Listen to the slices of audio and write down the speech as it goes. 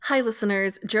Hi,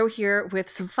 listeners. Joe here with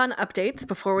some fun updates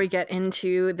before we get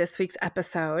into this week's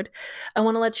episode. I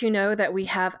want to let you know that we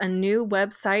have a new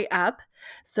website up.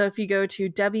 So if you go to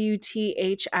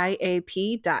WTHIAP.com,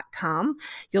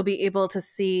 you'll be able to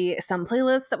see some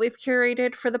playlists that we've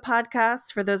curated for the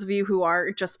podcast. For those of you who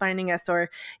are just finding us or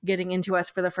getting into us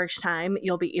for the first time,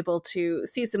 you'll be able to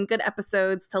see some good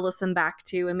episodes to listen back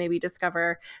to and maybe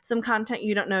discover some content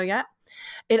you don't know yet.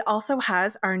 It also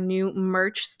has our new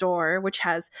merch store, which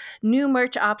has new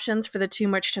merch options for the two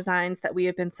merch designs that we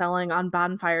have been selling on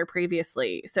Bonfire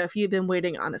previously. So if you've been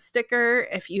waiting on a sticker,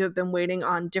 if you have been waiting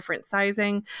on different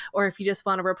sizing, or if you just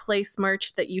want to replace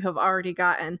merch that you have already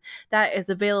gotten, that is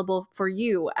available for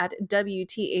you at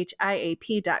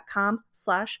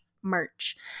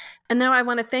WTHIAP.com/merch. And now I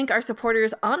want to thank our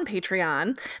supporters on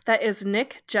Patreon. That is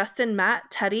Nick, Justin, Matt,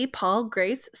 Teddy, Paul,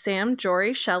 Grace, Sam,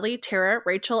 Jory, Shelley, Tara,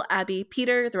 Rachel, Abby,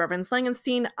 Peter, the Reverend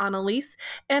Langenstein, Annalise,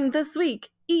 and this week,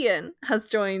 Ian has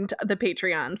joined the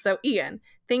Patreon. So Ian,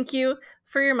 thank you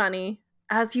for your money.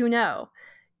 As you know,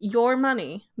 your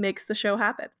money makes the show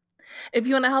happen. If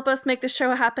you want to help us make the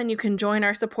show happen, you can join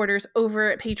our supporters over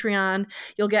at Patreon.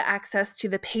 You'll get access to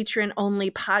the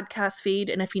patron-only podcast feed,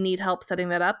 and if you need help setting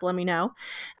that up, let me know.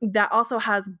 That also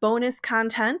has bonus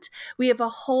content. We have a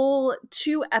whole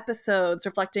 2 episodes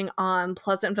reflecting on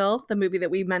Pleasantville, the movie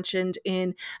that we mentioned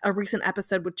in a recent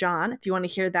episode with John. If you want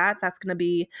to hear that, that's going to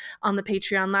be on the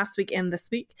Patreon last week and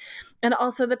this week. And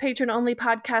also the patron-only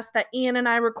podcast that Ian and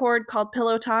I record called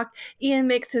Pillow Talk. Ian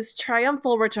makes his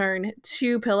triumphal return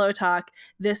to Pillow Talk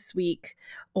this week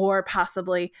or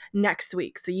possibly next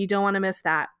week. So you don't want to miss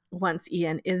that once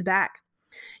Ian is back.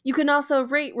 You can also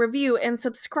rate, review, and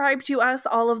subscribe to us.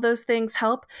 All of those things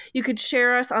help. You could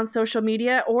share us on social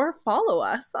media or follow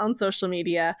us on social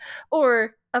media.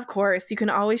 Or, of course, you can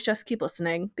always just keep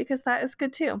listening because that is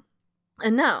good too.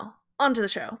 And now, on to the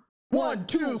show. 1,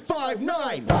 2, 5,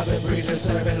 9. Prophet, preacher,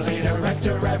 servant, leader,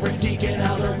 rector, reverend, deacon,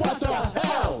 elder. What the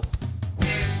hell?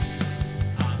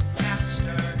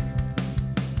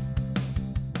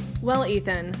 Well,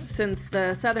 Ethan, since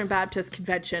the Southern Baptist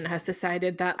Convention has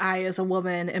decided that I, as a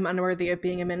woman, am unworthy of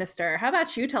being a minister, how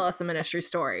about you tell us a ministry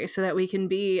story so that we can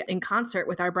be in concert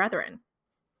with our brethren?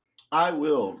 I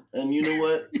will. And you know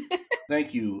what?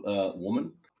 Thank you,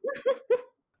 woman.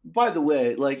 By the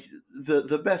way, like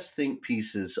the best think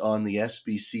pieces on the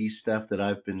SBC stuff that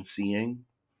I've been seeing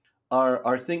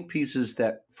are think pieces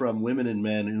that from women and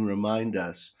men who remind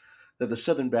us that the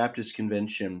Southern Baptist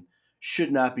Convention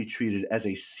should not be treated as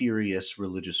a serious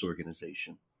religious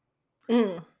organization.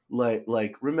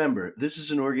 Like remember, this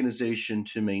is an organization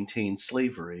to maintain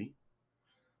slavery.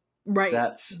 Right.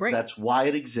 That's why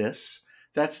it exists.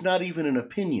 That's not even an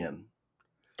opinion.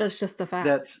 That's just the fact.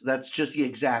 That's just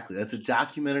exactly. That's a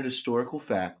documented historical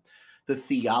fact. The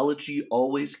theology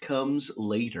always comes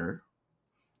later,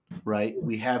 right?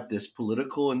 We have this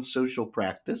political and social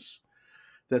practice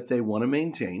that they want to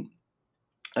maintain.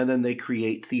 And then they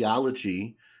create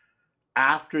theology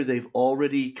after they've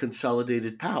already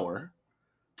consolidated power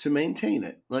to maintain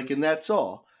it. And that's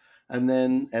all. And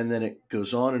then it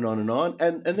goes on and on and on.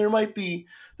 And there might be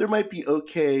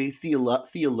okay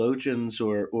theologians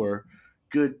or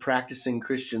good practicing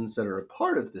Christians that are a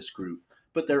part of this group,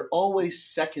 but they're always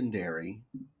secondary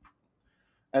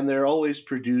and they're always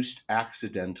produced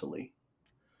accidentally.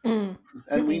 And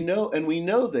we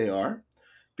know they are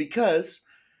because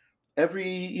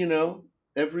every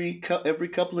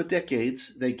couple of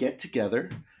decades they get together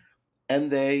and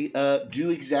they do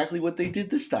exactly what they did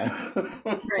this time.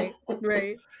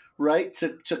 Right.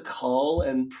 To cull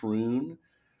and prune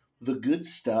the good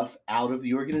stuff out of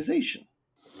the organization.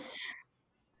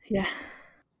 Yeah.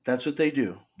 That's what they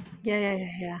do.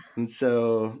 Yeah. And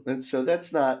so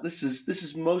that's not. This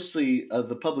is mostly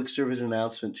the public service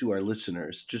announcement to our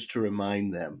listeners, just to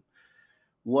remind them.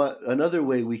 What another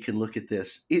way we can look at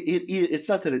this? It's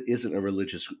not that it isn't a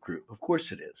religious group. Of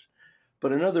course it is.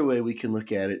 But another way we can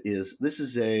look at it is this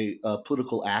is a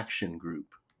political action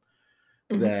group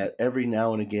that every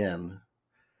now and again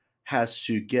has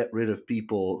to get rid of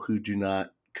people who do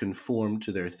not conform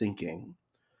to their thinking.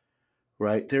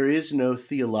 Right? There is no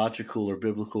theological or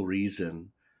biblical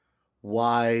reason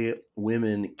why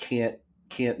women can't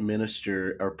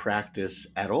minister or practice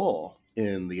at all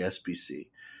in the SBC.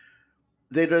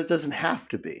 It doesn't have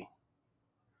to be.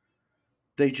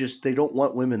 They don't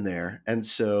want women there. And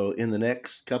so in the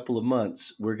next couple of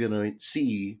months, we're going to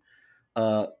see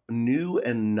new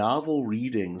and novel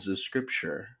readings of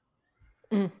scripture,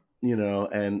 and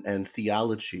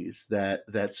theologies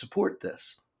that support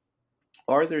this.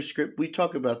 Are there we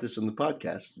talk about this in the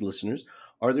podcast, listeners.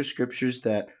 Are there scriptures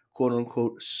that quote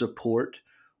unquote support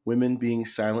women being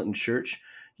silent in church?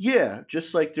 Yeah,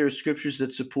 just like there are scriptures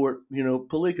that support,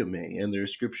 polygamy, and there are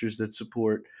scriptures that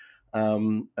support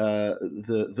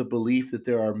the belief that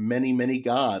there are many, many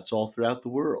gods all throughout the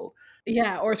world.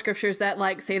 Yeah, or scriptures that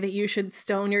like say that you should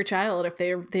stone your child if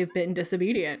they've been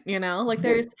disobedient, like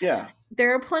Yeah,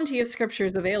 there are plenty of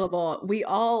scriptures available. We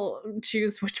all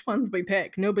choose which ones we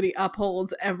pick. Nobody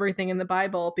upholds everything in the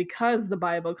Bible because the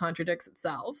Bible contradicts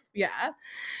itself. Yeah.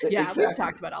 Yeah, we've exactly.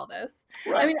 talked about all this. I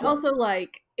Right, mean, right. also,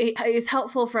 like, it is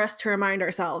helpful for us to remind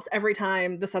ourselves every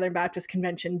time the Southern Baptist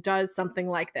Convention does something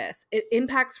like this. It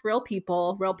impacts real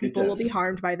people. Real It people will be does.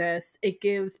 harmed by this. It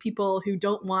gives people who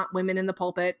don't want women in the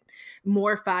pulpit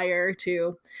more fire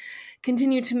to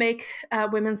continue to make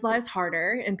women's lives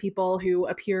harder, and people who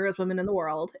appear as women in the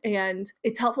world. And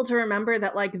it's helpful to remember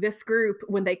that, like, this group,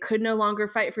 when they could no longer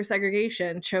fight for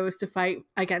segregation, chose to fight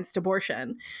against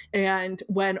abortion. And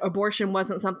when abortion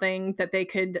wasn't something that they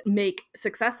could make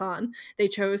success on, they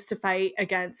chose to fight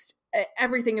against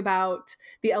everything about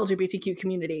the LGBTQ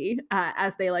community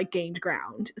as they like gained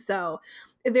ground. So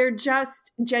they're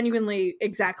just genuinely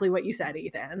exactly what you said,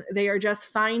 Ethan. They are just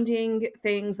finding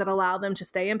things that allow them to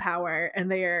stay in power,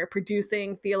 and they are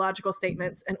producing theological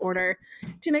statements in order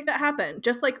to make that happen.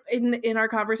 Just like in our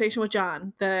conversation with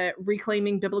John, the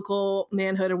reclaiming biblical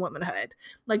manhood and womanhood.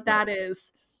 Like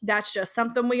that's just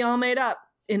something we all made up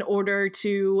in order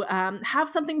to have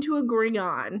something to agree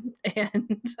on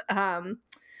and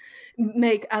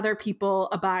make other people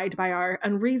abide by our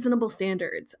unreasonable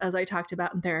standards, as I talked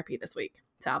about in therapy this week.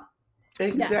 So,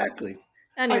 Exactly. yeah.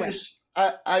 I Anyway, just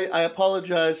I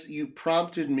apologize. You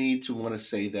prompted me to want to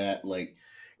say that, like,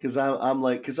 because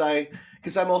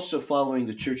I'm also following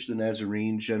the Church of the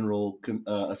Nazarene General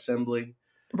Assembly,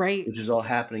 right. which is all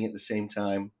happening at the same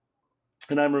time.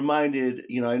 And I'm reminded,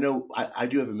 I know I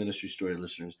do have a ministry story,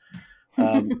 listeners,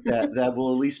 that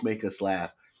will at least make us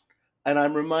laugh. And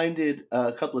I'm reminded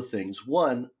a couple of things.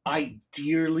 One, I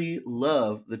dearly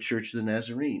love the Church of the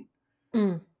Nazarene.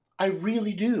 Mm. I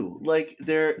really do. Like,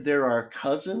 they're our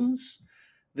cousins.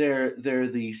 They're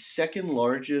the second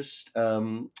largest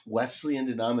Wesleyan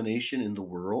denomination in the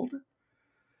world,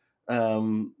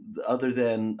 other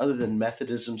than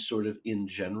Methodism, sort of in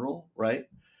general, right?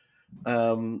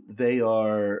 They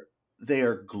are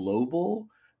global.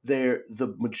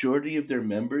 The majority of their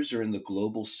members are in the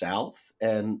global South,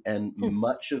 and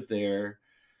much of their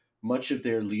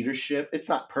leadership. It's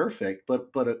not perfect,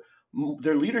 but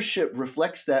their leadership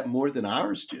reflects that more than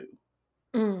ours do.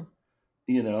 Mm.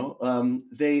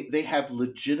 They have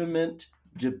legitimate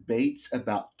debates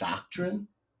about doctrine,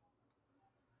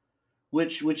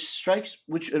 which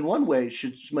in one way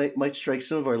might strike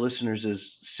some of our listeners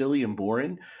as silly and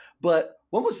boring. But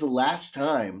when was the last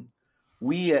time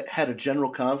we had a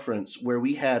general conference where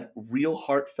we had real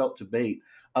heartfelt debate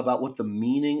about what the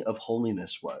meaning of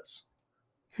holiness was?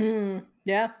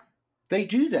 Yeah. They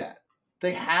do that.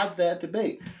 They have that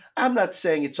debate. I'm not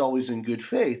saying it's always in good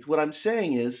faith. What I'm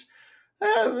saying is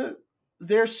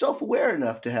they're self-aware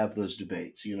enough to have those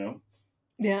debates,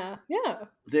 Yeah. Yeah.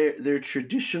 They're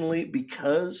traditionally,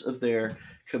 because of their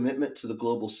commitment to the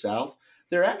global South,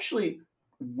 they're actually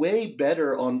way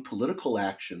better on political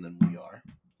action than we are.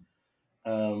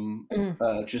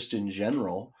 Just in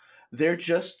general, they're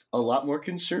just a lot more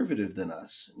conservative than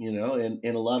us,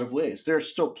 in a lot of ways. There are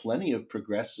still plenty of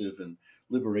progressive and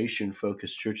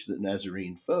liberation-focused Church of the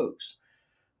Nazarene folks.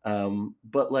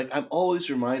 But like, I'm always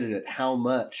reminded at how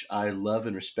much I love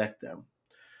and respect them.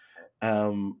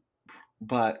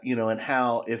 But and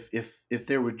how if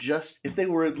they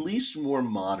were at least more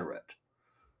moderate,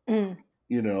 I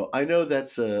know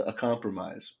that's a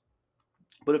compromise,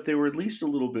 but if they were at least a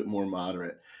little bit more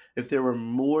moderate, if there were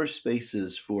more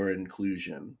spaces for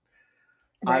inclusion,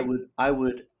 Right. I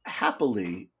would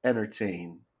happily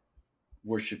entertain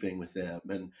worshiping with them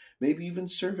and maybe even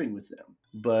serving with them.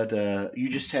 But you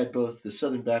just had both the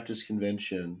Southern Baptist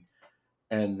Convention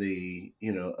and the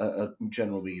a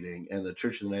general meeting and the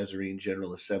Church of the Nazarene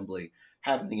General Assembly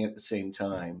happening at the same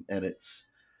time, and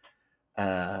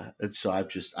so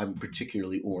I'm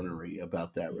particularly ornery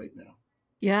about that right now.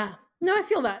 Yeah. No, I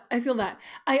feel that.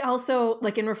 I also,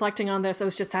 like, in reflecting on this, I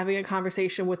was just having a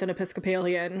conversation with an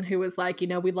Episcopalian who was like,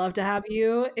 we'd love to have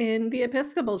you in the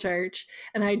Episcopal Church.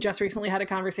 And I just recently had a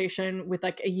conversation with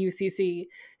like a UCC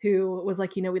who was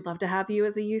like, we'd love to have you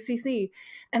as a UCC.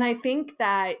 And I think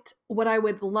that what I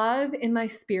would love in my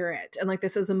spirit, and like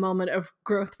this is a moment of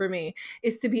growth for me,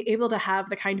 is to be able to have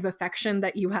the kind of affection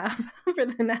that you have for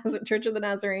the Church of the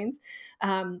Nazarenes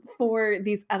for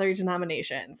these other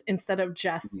denominations, instead of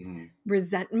just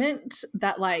resentment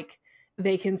that like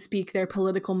they can speak their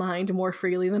political mind more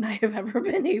freely than I have ever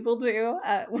been able to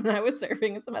when I was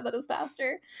serving as a Methodist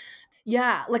pastor.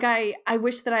 Yeah, like I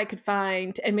wish that I could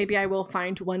find, and maybe I will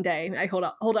find one day. I hold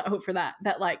out hope for that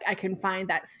like I can find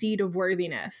that seed of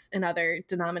worthiness in other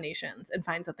denominations and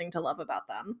find something to love about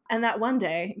them. And that one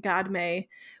day God may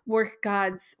work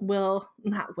God's will,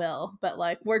 not will, but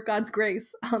like work God's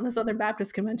grace on the Southern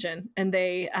Baptist Convention, and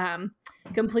they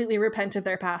completely repent of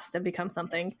their past and become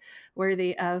something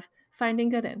worthy of finding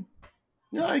good in.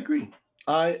 Yeah, I agree.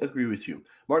 I agree with you.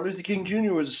 Martin Luther King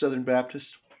Jr. was a Southern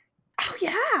Baptist. Oh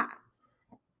yeah.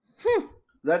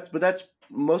 That's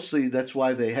mostly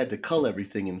why they had to cull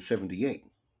everything in 78.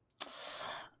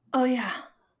 Oh yeah.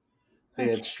 They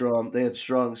had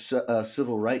strong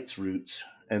civil rights roots,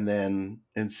 and then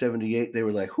in 78 they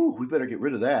were like, "Whew, we better get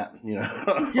rid of that," you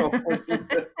know.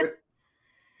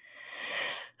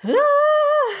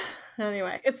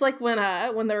 Anyway, it's like when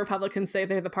the Republicans say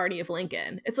they're the party of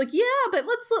Lincoln. It's like, yeah, but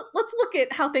let's look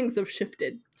at how things have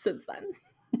shifted since then.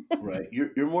 Right.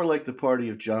 You're more like the party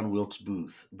of John Wilkes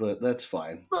Booth, but that's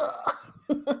fine.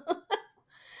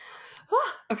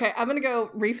 Okay, I'm gonna go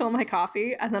refill my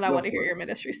coffee, and then I want to hear your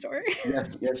ministry story.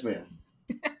 Yes, ma'am.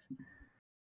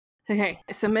 Okay,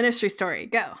 so ministry story,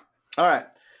 go. All right.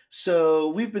 So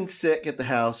we've been sick at the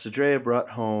house. Andrea brought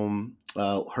home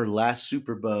her last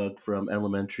superbug from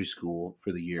elementary school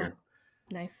for the year.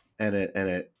 Nice. And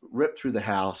it ripped through the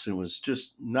house and was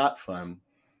just not fun.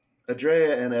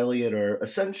 Andrea and Elliot are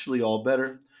essentially all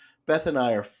better. Beth and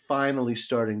I are finally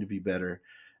starting to be better.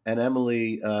 And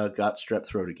Emily got strep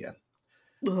throat again.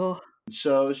 Ugh.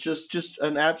 So it's just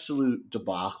an absolute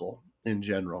debacle in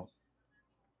general.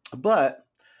 But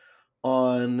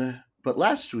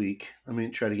last week, let me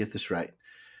try to get this right.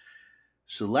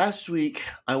 So last week,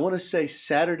 I want to say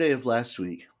Saturday of last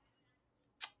week,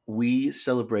 we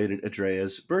celebrated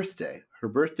Andrea's birthday. Her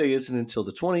birthday isn't until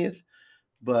the 20th,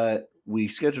 but we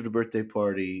scheduled a birthday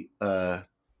party,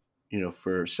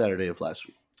 for Saturday of last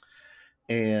week.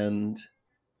 And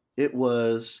it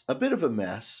was a bit of a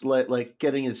mess, like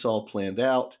getting this all planned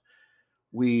out.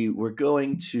 We were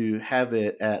going to have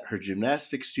it at her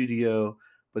gymnastics studio,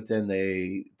 but then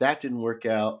that didn't work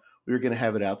out. We were going to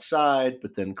have it outside,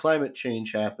 but then climate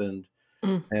change happened,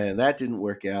 and that didn't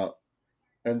work out.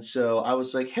 And so I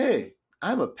was like, hey,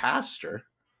 I'm a pastor.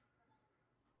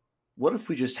 What if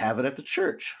we just have it at the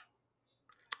church?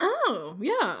 Oh,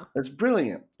 yeah. That's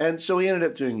brilliant. And so we ended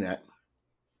up doing that.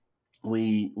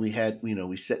 We had,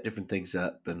 we set different things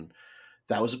up, and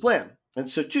that was a plan. And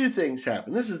so two things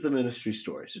happened. This is the ministry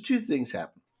story. So two things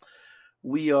happened.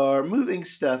 We are moving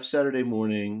stuff Saturday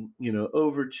morning,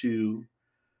 over to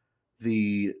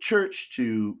the church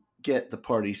to get the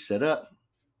party set up.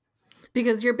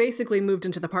 Because you're basically moved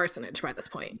into the parsonage by this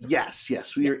point.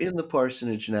 Yes. We are in the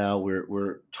parsonage now.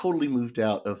 We're totally moved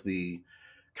out of the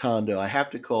condo. I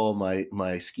have to call my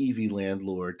skeevy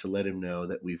landlord to let him know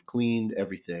that we've cleaned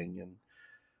everything, and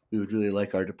we would really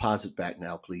like our deposit back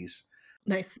now, please.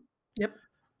 Nice. Yep.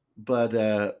 But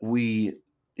we're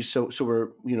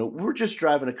just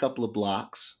driving a couple of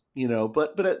blocks,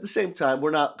 but at the same time,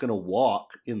 we're not going to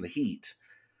walk in the heat.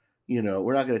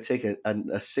 We're not going to take a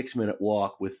 6-minute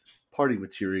walk with party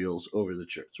materials over the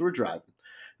church. So we're driving.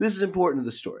 This is important to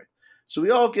the story. So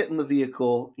we all get in the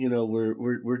vehicle.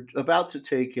 We're about to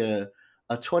take a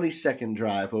 20-second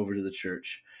drive over to the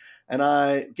church, and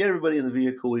I get everybody in the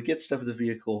vehicle. We get stuff in the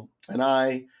vehicle, and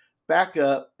I back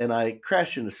up and I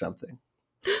crash into something.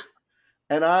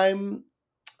 And I'm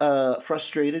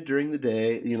frustrated during the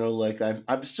day.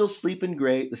 I'm still sleeping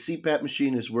great. The CPAP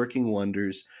machine is working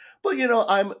wonders, but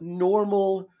I'm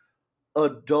normal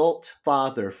adult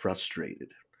father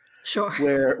frustrated. Sure.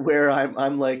 Where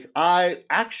I'm like, I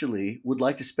actually would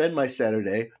like to spend my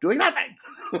Saturday doing nothing.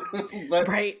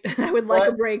 Right. I would like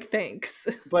a break, thanks.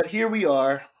 But here we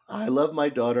are. I love my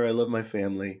daughter. I love my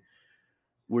family.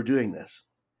 We're doing this.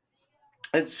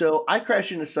 And so I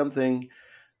crash into something.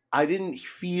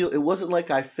 It wasn't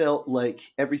like I felt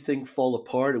like everything fall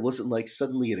apart. It wasn't like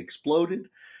suddenly it exploded.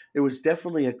 It was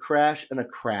definitely a crash and a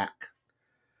crack,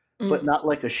 but not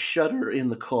like a shudder in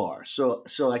the car. So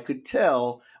I could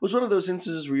tell it was one of those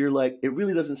instances where you're like, it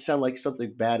really doesn't sound like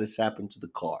something bad has happened to the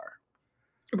car.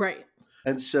 Right.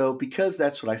 And so because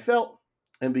that's what I felt,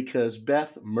 and because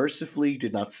Beth mercifully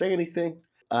did not say anything,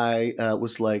 I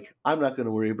was like, I'm not going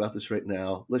to worry about this right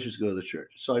now. Let's just go to the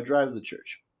church. So I drive to the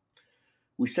church.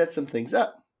 We set some things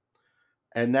up,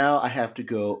 and now I have to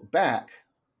go back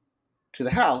to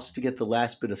the house to get the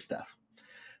last bit of stuff.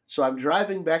 So I'm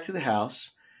driving back to the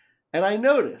house, and I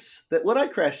notice that what I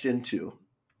crashed into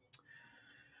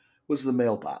was the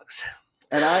mailbox.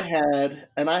 And I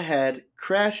had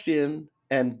crashed in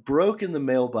and broken the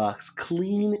mailbox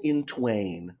clean in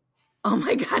twain. Oh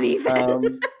my God,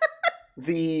 Ethan.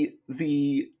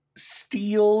 The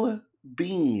steel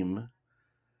beam.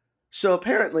 So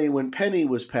apparently when Penny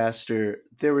was pastor,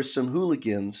 there were some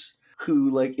hooligans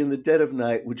who, like, in the dead of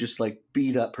night would just, like,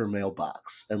 beat up her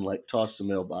mailbox and, like, toss the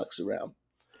mailbox around.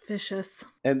 Vicious.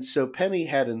 And so Penny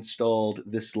had installed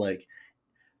this, like,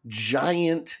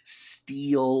 giant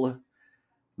steel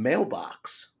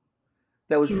mailbox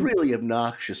that was really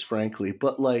obnoxious, frankly,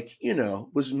 but, like, you know,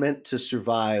 was meant to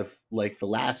survive, like, The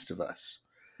Last of Us.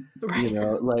 Right. You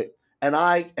know, like, and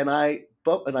I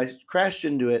crashed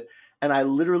into it, and I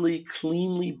literally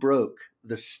cleanly broke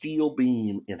the steel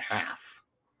beam in half.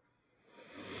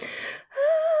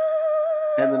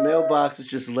 And the mailbox is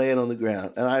just laying on the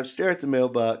ground. And I stare at the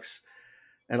mailbox,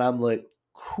 and I'm like,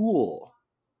 cool.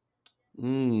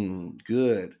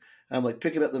 Good. I'm like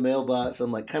picking up the mailbox.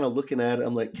 I'm like kind of looking at it.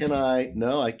 I'm like,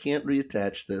 no, I can't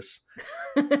reattach this.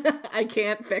 I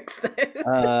can't fix this.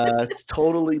 It's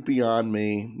totally beyond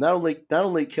me. Not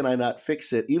only can I not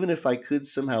fix it, even if I could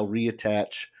somehow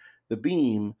reattach the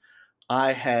beam,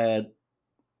 I had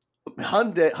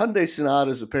Hyundai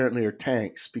Sonatas apparently are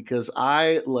tanks, because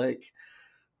I, like,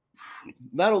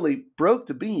 not only broke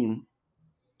the beam,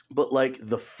 but, like,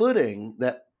 the footing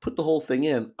that put the whole thing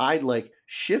in, I, like,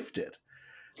 shifted.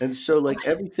 And so, like,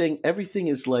 everything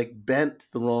is, like, bent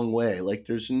the wrong way. Like,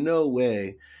 there's no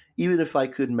way, even if I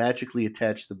could magically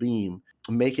attach the beam,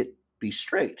 make it be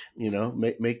straight, you know,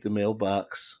 make the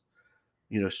mailbox,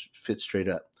 you know, fit straight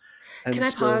up. And Can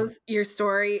I pause your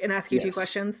story and ask you 2 Yes.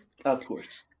 questions? Of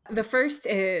course. The first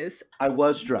is... I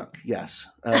was drunk, yes.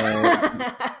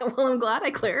 Well, I'm glad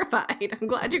I clarified. I'm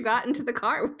glad you got into the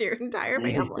car with your entire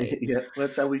family. Yeah,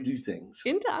 that's how we do things.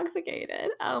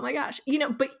 Intoxicated. Oh my gosh. You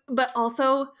know, but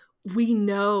also we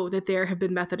know that there have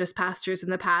been Methodist pastors in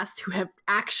the past who have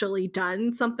actually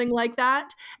done something like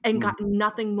that and gotten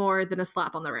nothing more than a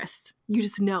slap on the wrist. You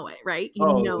just know it, right?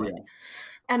 You know it.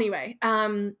 Anyway,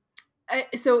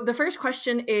 so the first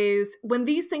question is, when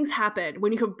these things happen,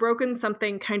 when you have broken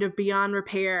something kind of beyond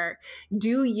repair,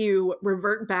 do you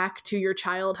revert back to your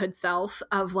childhood self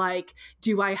of, like,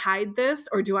 do I hide this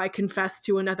or do I confess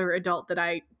to another adult that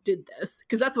I did this?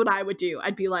 Because that's what I would do.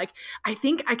 I'd be like, I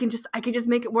think I can just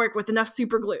make it work with enough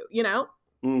super glue, you know?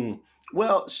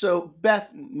 Well, so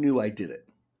Beth knew I did it.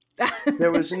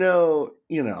 There was no,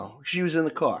 you know, she was in the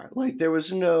car. Like, there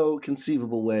was no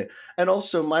conceivable way. And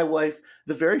also, my wife,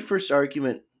 the very first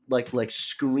argument, like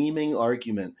screaming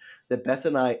argument that Beth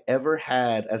and I ever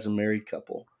had as a married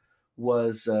couple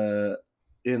was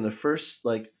in the first,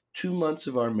 like, 2 months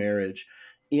of our marriage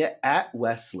at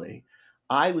Wesley.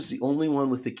 I was the only one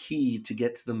with the key to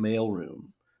get to the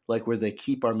mailroom, like where they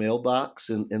keep our mailbox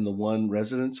in the one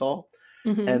residence hall.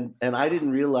 And I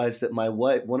didn't realize that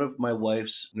one of my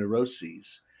wife's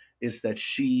neuroses is that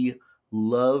she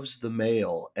loves the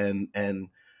mail and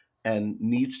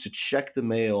needs to check the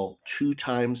mail 2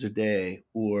 times a day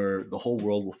or the whole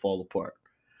world will fall apart.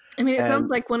 I mean, it sounds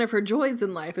like one of her joys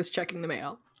in life is checking the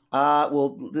mail.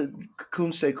 Well,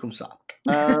 cum se cum sa.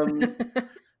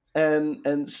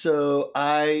 And so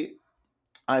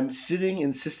I'm sitting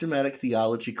in systematic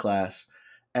theology class,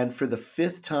 and for the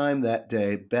 5th time that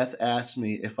day, Beth asked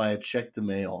me if I had checked the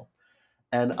mail.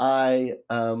 And I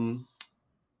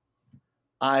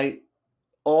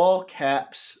all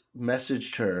caps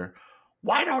messaged her,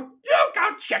 "Why don't you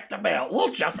go check the mail?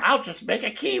 I'll just make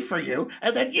a key for you,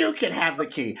 and then you can have the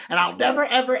key. And I'll never,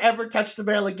 ever, ever touch the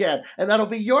mail again. And that'll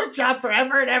be your job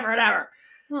forever and ever and ever."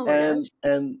 Oh my gosh.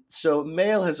 And so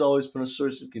mail has always been a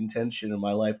source of contention in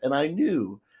my life. And I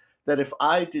knew that if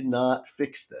I did not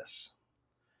fix this,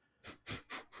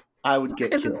 I would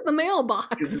get killed. Because it's the mailbox.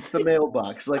 Because it's the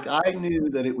mailbox. Like, I knew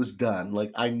that it was done.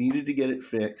 Like, I needed to get it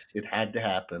fixed. It had to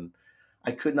happen.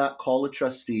 I could not call a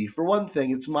trustee. For one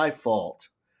thing, it's my fault.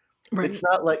 Right. It's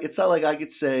not like I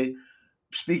could say,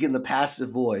 speak in the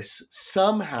passive voice,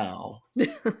 somehow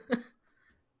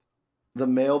the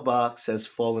mailbox has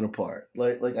fallen apart.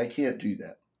 Like I can't do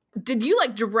that. Did you,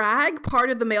 like, drag part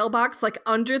of the mailbox, like,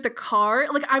 under the car?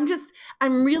 Like,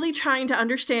 I'm really trying to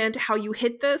understand how you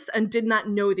hit this and did not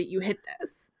know that you hit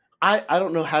this. I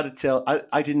don't know how to tell.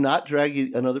 I did not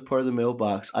drag another part of the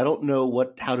mailbox. I don't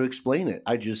know how to explain it.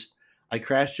 I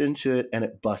crashed into it and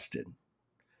it busted.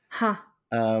 Huh.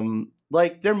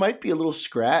 Like, there might be a little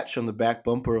scratch on the back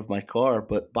bumper of my car,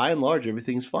 but by and large,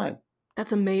 everything's fine.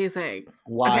 That's amazing.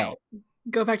 Wild. Okay.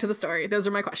 Go back to the story. Those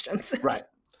are my questions. Right.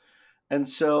 And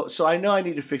so I know I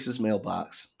need to fix this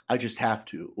mailbox. I just have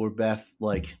to, or Beth,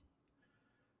 like,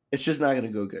 it's just not going to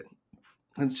go good.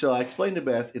 And so I explained to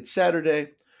Beth, it's Saturday.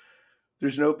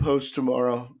 There's no post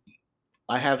tomorrow.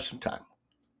 I have some time.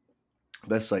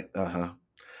 Beth's like,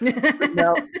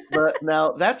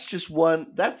 Now that's just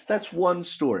one. That's one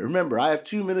story. Remember, I have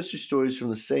two minister stories from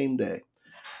the same day.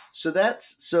 So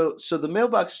so the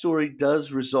mailbox story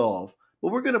does resolve,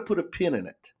 but we're going to put a pin in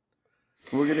it.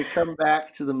 We're going to come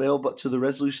back to the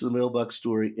resolution of the mailbox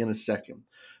story in a second,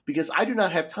 because I do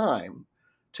not have time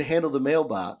to handle the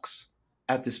mailbox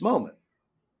at this moment.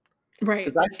 Right.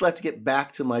 Because I still have to get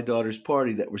back to my daughter's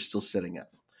party that we're still setting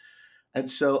up. And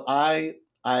so I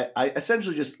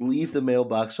essentially just leave the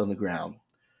mailbox on the ground.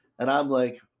 And I'm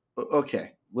like,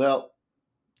 okay, well,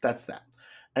 that's that.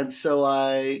 And so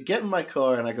I get in my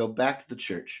car and I go back to the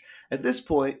church. At this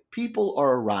point, people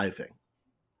are arriving.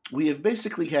 We have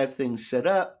basically had things set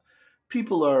up.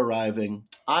 People are arriving.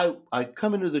 I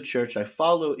come into the church. I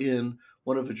follow in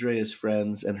one of Andrea's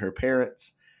friends and her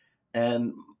parents.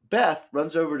 And Beth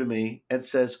runs over to me and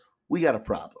says, "We got a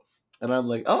problem." And I'm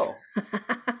like, "Oh,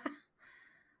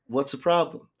 what's the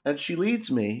problem?" And she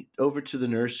leads me over to the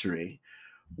nursery,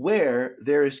 where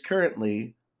there is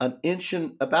currently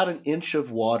about an inch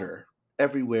of water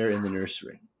everywhere in the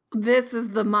nursery. This is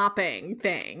the mopping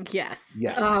thing. Yes.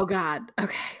 Yes. Oh, God.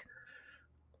 Okay.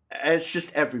 It's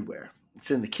just everywhere. It's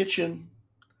in the kitchen.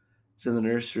 It's in the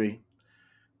nursery.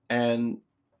 And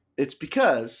it's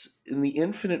because in the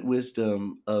infinite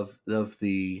wisdom of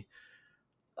the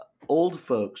old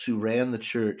folks who ran the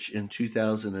church in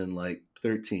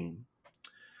 2013,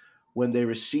 when they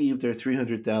received their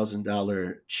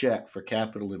 $300,000 check for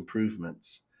capital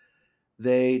improvements,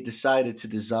 they decided to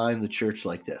design the church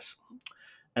like this.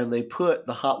 And they put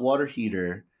the hot water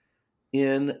heater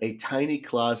in a tiny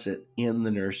closet in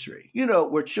the nursery,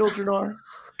 where children are.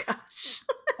 Oh, gosh.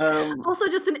 Also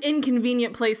just an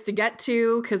inconvenient place to get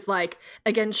to because,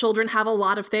 again, children have a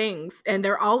lot of things and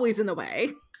they're always in the way.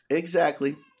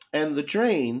 Exactly. And the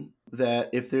drain, that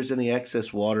if there's any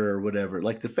excess water or whatever,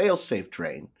 like the fail-safe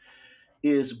drain,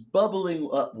 is bubbling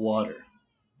up water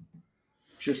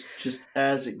just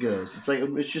as it goes. It's like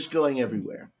it's just going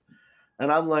everywhere.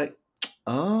 And I'm like,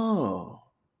 oh,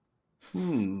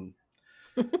 And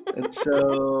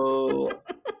so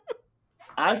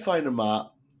I find a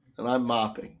mop and I'm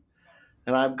mopping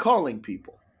and I'm calling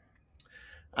people.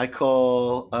 I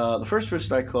call, the first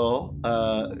person I call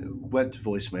went to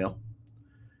voicemail.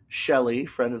 Shelly,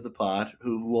 friend of the pod,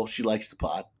 she likes the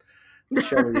pod.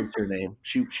 Shelly is her name.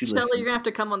 She Shelly, you're gonna have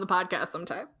to come on the podcast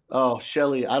sometime. Oh,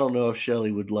 Shelly, I don't know if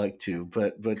Shelly would like to,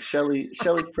 but Shelly,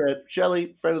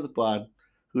 friend of the pod,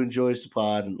 who enjoys the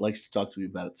pod and likes to talk to me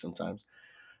about it sometimes.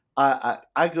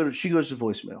 She goes to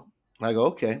voicemail. I go,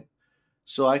 okay.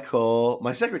 So I call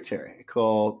my secretary. I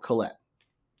call Colette.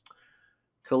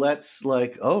 Colette's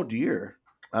like, oh dear.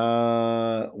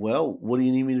 Well, what do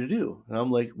you need me to do? And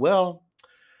I'm like, well,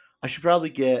 I should probably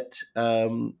get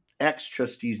X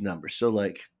trustee's number. So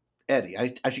like Eddie,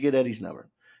 I should get Eddie's number.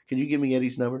 Can you give me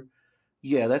Eddie's number?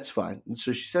 Yeah, that's fine. And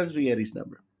so she sends me Eddie's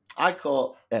number. I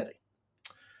call Eddie.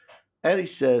 Eddie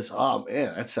says, oh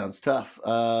man, that sounds tough.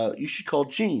 You should call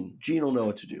Gene. Gene will know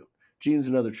what to do. Gene's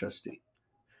another trustee.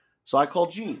 So I call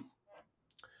Gene.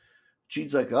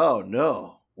 Gene's like, oh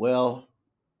no. Well,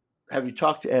 have you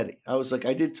talked to Eddie? I was like,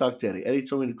 I did talk to Eddie. Eddie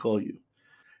told me to call you.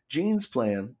 Gene's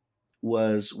plan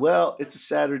was, well, it's a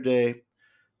Saturday.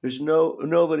 There's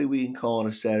nobody we can call on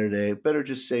a Saturday. Better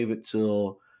just save it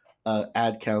till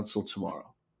ad council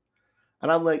tomorrow.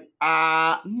 And I'm like,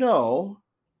 no,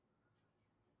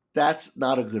 that's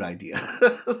not a good idea.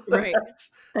 Right.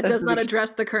 That does not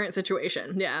address the current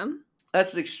situation. Yeah.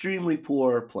 That's an extremely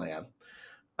poor plan.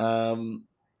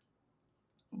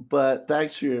 But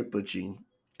thanks for your input, Gene.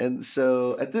 And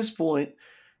so at this point,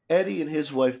 Eddie and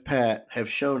his wife, Pat, have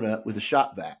shown up with a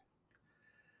shop vac.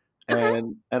 Okay.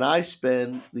 And I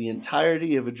spend the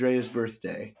entirety of Andrea's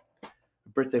birthday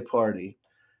party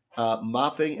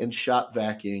mopping and shop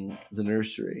vacuuming the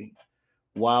nursery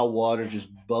while water just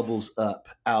bubbles up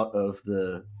out of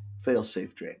the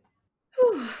fail-safe drain.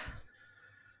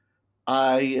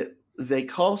 They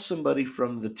call somebody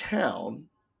from the town,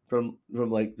 from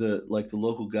like the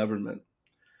local government,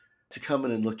 to come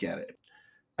in and look at it.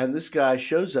 And this guy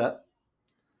shows up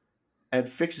and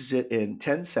fixes it in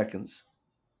 10 seconds.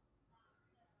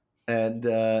 And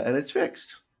it's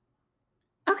fixed.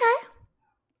 Okay.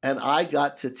 And I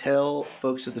got to tell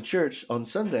folks at the church on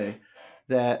Sunday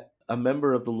that a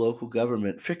member of the local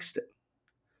government fixed it.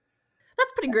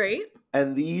 That's pretty great.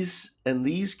 And these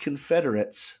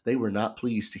Confederates, they were not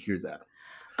pleased to hear that.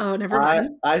 Oh, never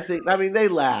mind. I think they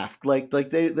laughed. Like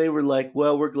they were like,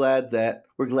 well, we're glad that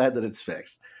it's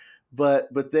fixed. But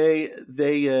they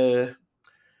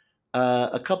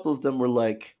a couple of them were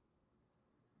like,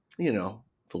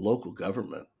 the local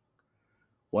government.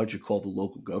 why'd you call the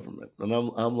local government? And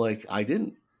I'm like, I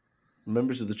didn't.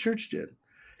 Members of the church did.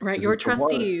 Right, Is your it for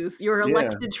water? trustees, your Yeah.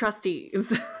 elected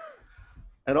trustees.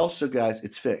 And also, guys,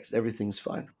 it's fixed. Everything's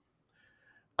fine.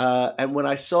 And when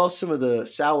I saw some of the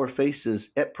sour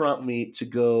faces, it prompted me to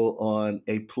go on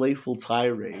a playful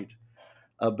tirade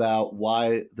about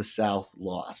why the South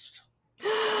lost.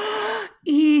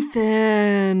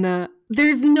 Ethan,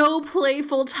 there's no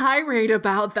playful tirade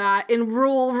about that in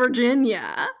rural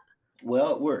Virginia.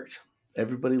 Well, it worked.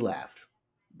 Everybody laughed.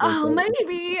 Oh,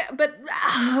 maybe, but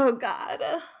oh God.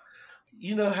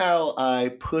 You know how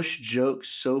I push jokes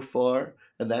so far,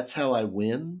 and that's how I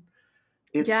win?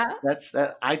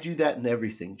 I do that in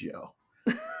everything, Joe.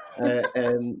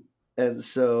 and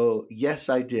so yes,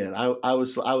 I did. I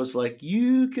was like,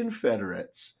 you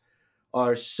Confederates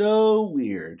are so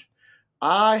weird.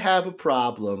 I have a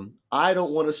problem. I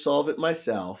don't want to solve it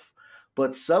myself,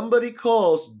 but somebody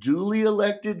calls duly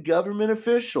elected government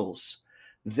officials.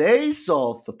 They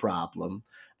solve the problem,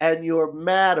 and you're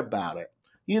mad about it.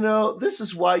 This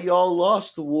is why y'all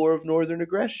lost the War of Northern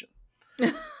Aggression.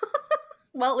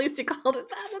 Well, at least you called it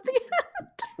that at the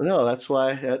end. No, that's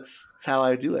how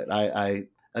I do it. I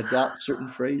adopt certain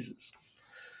phrases.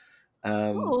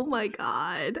 Oh my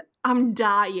God. I'm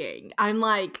dying. I am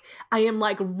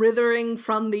like writhing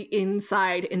from the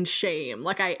inside in shame,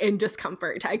 in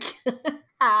discomfort. I can't.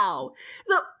 Ow.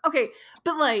 So, okay,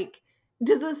 but like,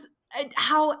 does this,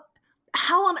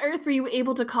 how on earth were you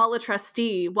able to call a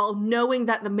trustee while knowing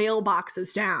that the mailbox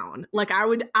is down? Like I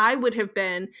would have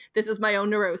been, this is my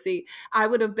own neurosis, I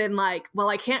would have been like, well,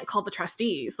 I can't call the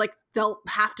trustees. Like they'll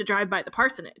have to drive by the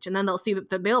parsonage and then they'll see that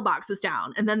the mailbox is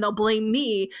down and then they'll blame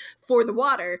me for the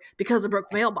water because I broke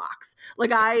the mailbox.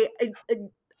 Like I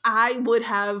would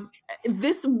have,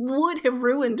 this would have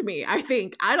ruined me, I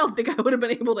think. I don't think I would have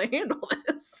been able to handle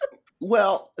this.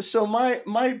 Well, so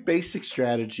my basic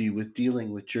strategy with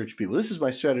dealing with church people, this is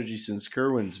my strategy since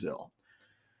Kerwinsville,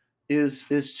 is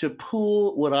to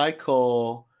pull what I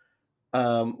call,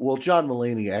 John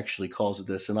Mulaney actually calls it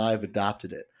this, and I've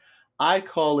adopted it. I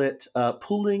call it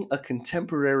pulling a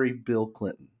contemporary Bill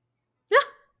Clinton.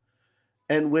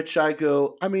 And which I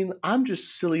go, I mean, I'm just a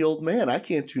silly old man. I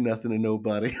can't do nothing to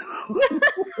nobody.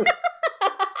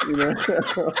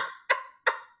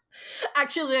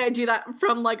 Actually, I do that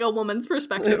from like a woman's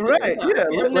perspective. Right. Too, so.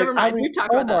 Yeah. Never mind. We've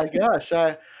talked about that. Oh my gosh.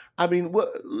 I mean,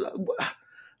 what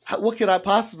could I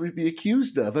possibly be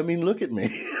accused of? I mean, look at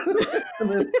me.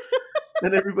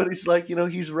 and everybody's like,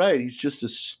 he's right. He's just a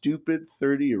stupid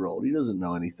 30-year-old. He doesn't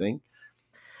know anything.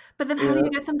 But then how do you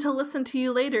get them to listen to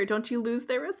you later? Don't you lose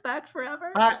their respect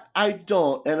forever? I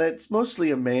don't. And it's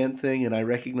mostly a man thing, and I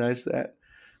recognize that.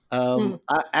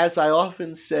 As I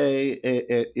often say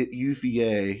at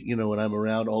UVA, when I'm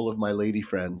around all of my lady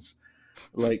friends,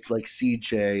 like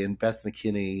CJ and Beth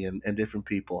McKinney and different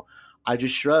people, I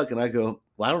just shrug and I go,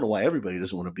 well, I don't know why everybody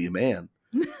doesn't want to be a man.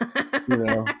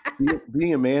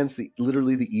 Being a man's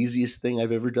literally the easiest thing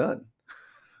I've ever done.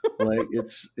 Like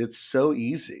it's so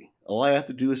easy. All I have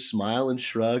to do is smile and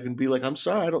shrug and be like, I'm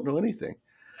sorry, I don't know anything.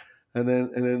 And then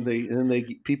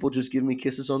people just give me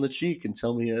kisses on the cheek and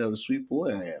tell me what a sweet boy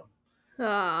I am.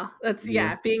 Ah, that's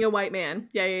being a white man.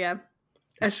 Yeah.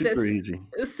 It's super easy.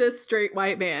 A cis straight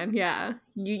white man. Yeah,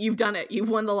 you've done it. You've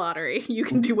won the lottery. You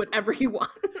can do whatever you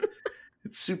want.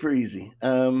 It's super easy. I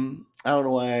don't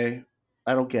know why.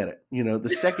 I don't get it. The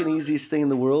second easiest thing in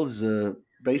the world is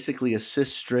basically a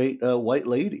cis straight white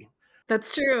lady.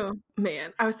 That's true,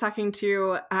 man. I was talking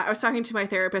to my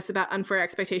therapist about unfair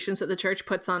expectations that the church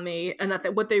puts on me, and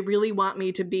that what they really want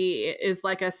me to be is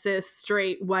like a cis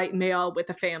straight white male with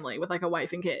a family, with like a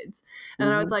wife and kids. And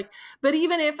I was like, but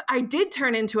even if I did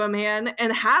turn into a man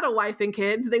and had a wife and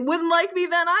kids, they wouldn't like me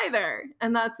then either.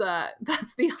 And that's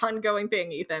the ongoing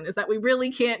thing, Ethan, is that we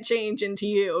really can't change into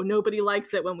you. Nobody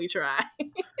likes it when we try.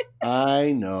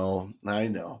 I know.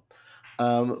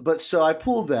 But so I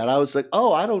pulled that. I was like,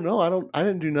 oh, I don't know. I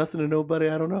didn't do nothing to nobody.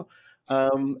 I don't know.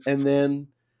 And then,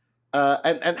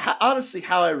 honestly,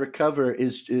 how I recover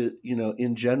is,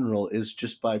 in general, is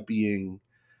just by being,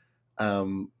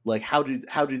 like, how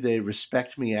do they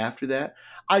respect me after that?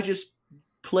 I just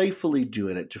playfully do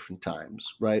it at different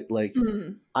times, right? Like,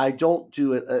 I don't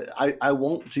do it. I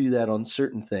won't do that on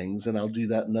certain things, and I'll do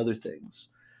that in other things,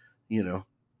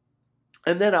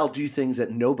 And then I'll do things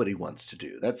that nobody wants to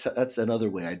do. That's another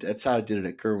way. That's how I did it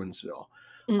at Kerwinsville.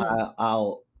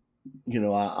 I'll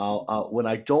when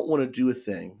I don't want to do a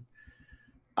thing,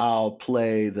 I'll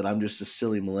play that I'm just a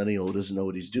silly millennial who doesn't know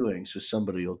what he's doing, so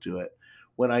somebody will do it.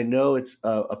 When I know it's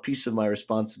a piece of my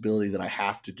responsibility that I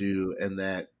have to do and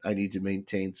that I need to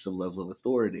maintain some level of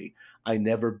authority, I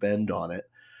never bend on it.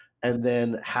 And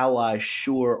then how I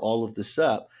shore all of this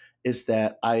up is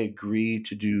that I agree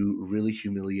to do really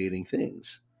humiliating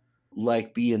things,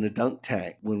 like be in a dunk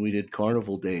tank when we did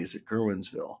carnival days at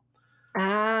Kerwinsville,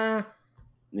 Ah,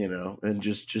 and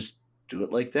just do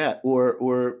it like that,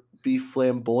 or be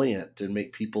flamboyant and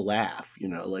make people laugh,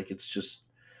 like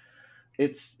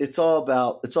it's all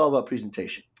about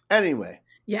presentation. Anyway,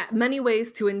 yeah, many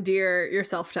ways to endear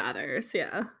yourself to others.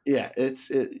 Yeah. yeah, it's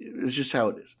just how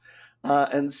it is.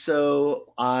 And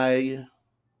so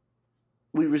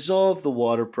we resolve the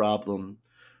water problem.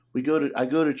 I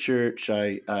go to church.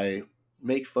 I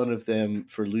make fun of them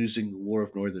for losing the War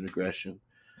of Northern Aggression.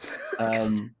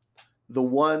 The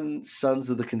one Sons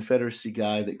of the Confederacy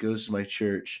guy that goes to my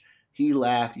church, he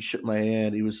laughed. He shook my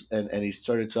hand. He was and he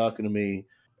started talking to me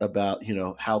about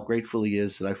how grateful he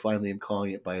is that I finally am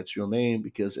calling it by its real name,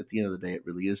 because at the end of the day, it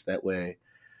really is that way.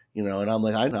 And I'm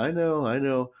like, I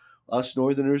know, us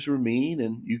Northerners were mean,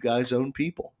 and you guys own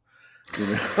people.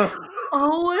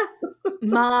 Oh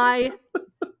my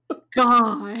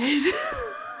God.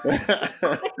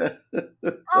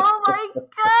 Oh my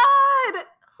God.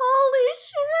 Holy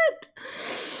shit.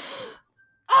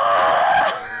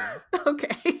 Ah!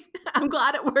 Okay. I'm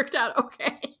glad it worked out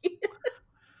okay.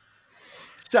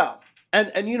 So,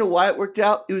 and you know why it worked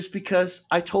out? It was because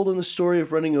I told him the story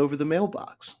of running over the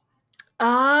mailbox.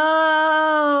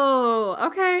 Oh,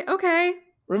 okay.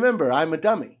 Remember, I'm a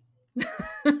dummy.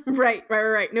 Right.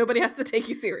 Nobody has to take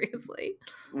you seriously.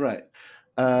 Right.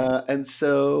 And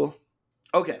so,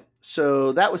 okay.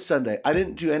 So that was Sunday. I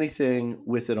didn't do anything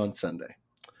with it on Sunday.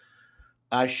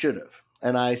 I should have.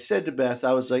 And I said to Beth,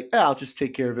 I was like, I'll just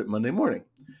take care of it Monday morning.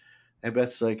 And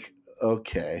Beth's like,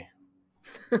 okay.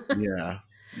 Yeah.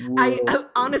 I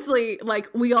honestly,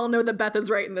 we all know that Beth is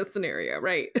right in this scenario,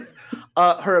 right?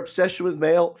 Her obsession with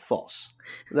mail, false.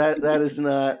 That is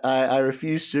not. I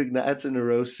refuse to. That's a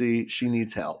neurosis. She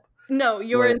needs help. No,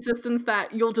 your insistence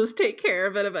that you'll just take care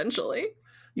of it eventually.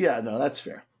 Yeah, no, that's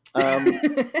fair.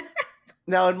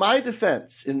 Now, in my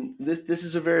defense, and this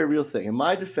is a very real thing. In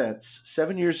my defense,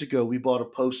 7 years ago, we bought a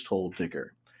post hole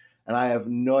digger, and I have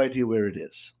no idea where it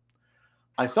is.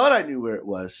 I thought I knew where it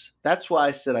was. That's why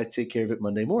I said I'd take care of it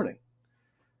Monday morning,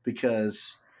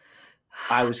 because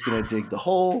I was going to dig the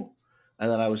hole,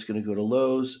 and then I was going to go to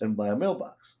Lowe's and buy a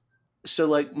mailbox.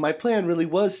 So, my plan really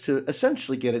was to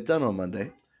essentially get it done on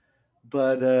Monday,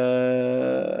 but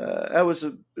it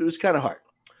was kind of hard.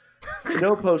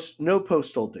 No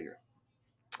post hole digger.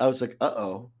 I was like,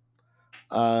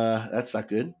 that's not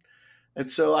good. And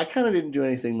so I kind of didn't do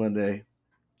anything Monday.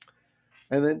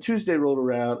 And then Tuesday rolled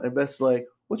around, and Beth's like,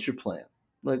 what's your plan?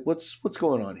 What's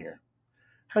going on here?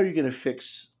 How are you going to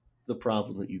fix the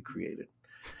problem that you created?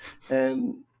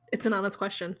 And it's an honest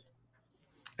question.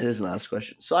 It is an honest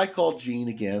question. So I called Gene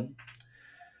again,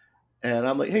 and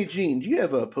I'm like, hey, Gene, do you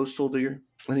have a post hole digger?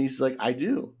 And he's like, I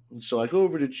do. And so I go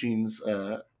over to Gene's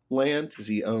land, because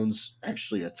he owns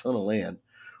actually a ton of land,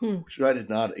 which I did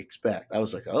not expect. I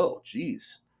was like, oh,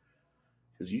 geez,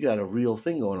 because you got a real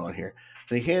thing going on here.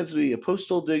 And he hands me a post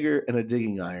hole digger and a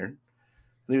digging iron.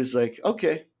 And he was like,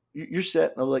 okay, you're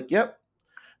set. And I'm like, yep.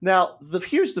 Now,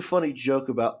 here's the funny joke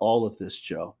about all of this,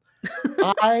 Joe.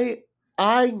 I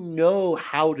know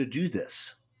how to do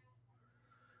this.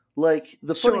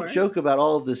 The funny joke about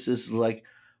all of this is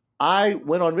I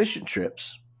went on mission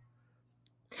trips.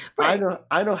 Right.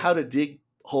 I know how to dig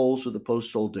holes with a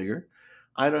post hole digger.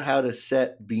 I know how to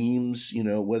set beams,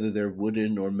 whether they're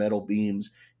wooden or metal beams,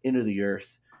 into the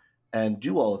earth and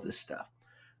do all of this stuff.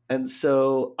 And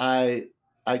so I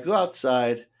go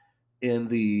outside in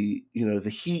the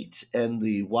heat and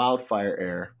the wildfire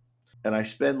air, and I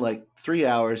spend 3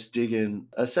 hours digging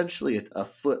essentially a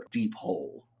foot deep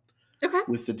hole. Okay.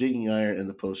 With the digging iron and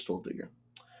the post hole digger.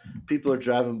 People are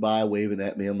driving by waving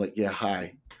at me. I'm like, yeah,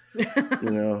 hi.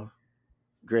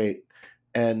 Great.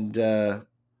 And then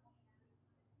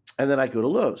I go to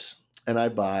Lowe's and I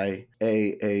buy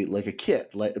a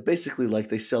kit, basically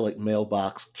they sell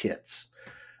mailbox kits.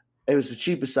 It was the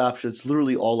cheapest option. It's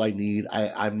literally all I need.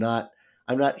 I'm not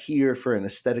here for an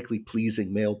aesthetically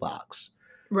pleasing mailbox.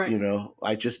 Right.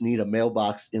 I just need a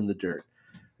mailbox in the dirt.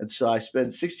 And so I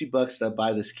spend $60 and I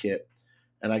buy this kit,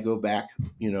 and I go back,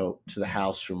 to the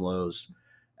house from Lowe's,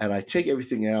 and I take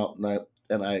everything out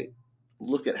and I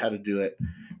look at how to do it.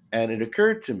 And it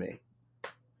occurred to me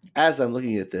as I'm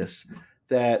looking at this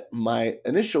that my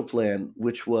initial plan,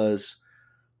 which was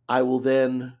I will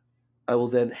then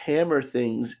hammer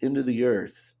things into the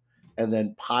earth and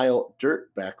then pile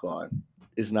dirt back on,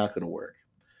 is not going to work,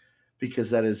 because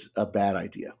that is a bad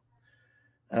idea.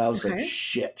 And I was like,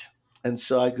 shit. And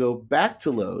so I go back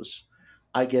to Lowe's.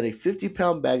 I get a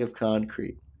 50-pound bag of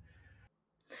concrete.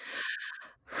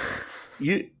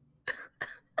 You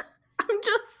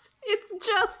It's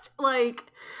just like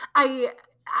I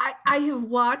have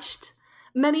watched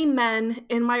many men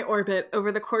in my orbit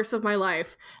over the course of my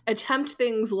life attempt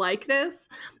things like this,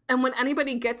 and when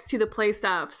anybody gets to the place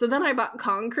of, so then I bought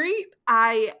concrete,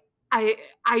 I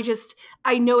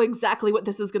know exactly what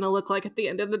this is going to look like at the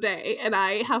end of the day, and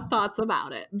I have thoughts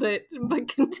about it. But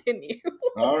continue.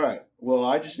 all right? Well,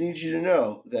 I just need you to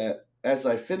know that as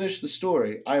I finish the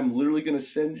story, I'm literally going to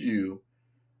send you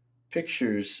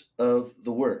pictures of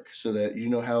the work so that you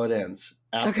know how it ends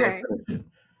after I finish it.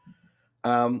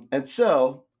 And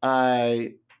so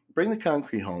I bring the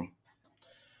concrete home.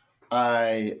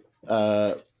 It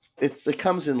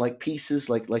comes in like pieces,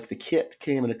 like the kit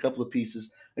came in a couple of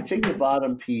pieces. I take the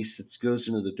bottom piece that goes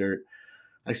into the dirt.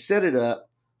 I set it up.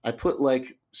 I put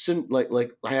like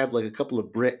I have like a couple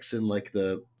of bricks in like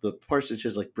the parsonage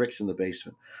has like bricks in the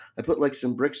basement. I put like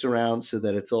some bricks around so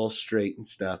that it's all straight and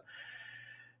stuff.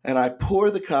 And I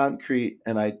pour the concrete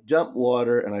and I dump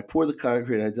water and I pour the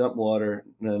concrete and I dump water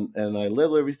and I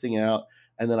level everything out.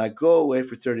 And then I go away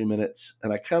for 30 minutes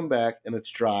and I come back and it's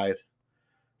dried.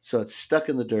 So it's stuck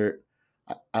in the dirt.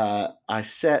 I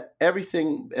set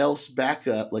everything else back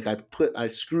up. Like I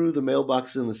screw the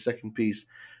mailbox in the second piece,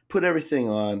 put everything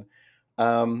on,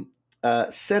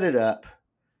 set it up,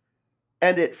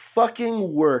 and it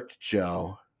fucking worked,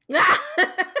 Joe.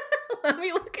 Let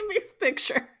me look at these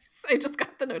pictures. I just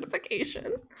got the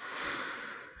notification.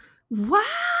 Wow.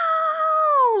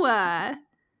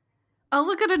 Oh,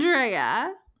 look at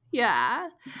Andrea. Yeah.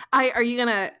 Are you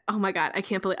gonna, oh my God, I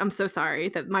can't believe, I'm so sorry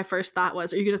that my first thought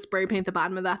was, are you gonna spray paint the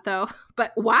bottom of that though?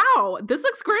 But wow, this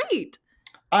looks great.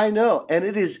 I know, and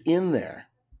it is in there.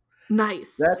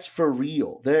 Nice. That's for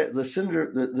real. The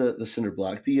cinder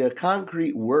block, the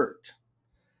concrete worked.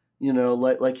 You know,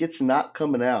 like it's not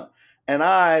coming out. And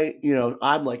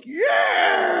I'm like,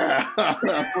 yeah!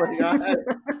 Like, I had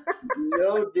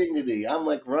no dignity. I'm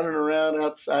like running around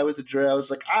outside with the drill. I was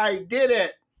like, I did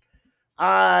it.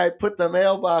 I put the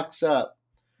mailbox up.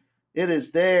 It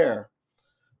is there.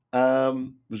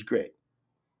 It was great.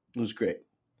 It was great.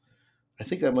 I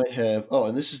think I might have. Oh,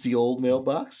 and this is the old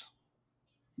mailbox.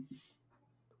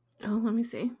 Oh, let me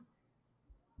see.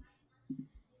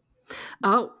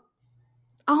 Oh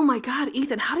my God,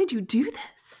 Ethan, how did you do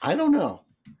this? I don't know.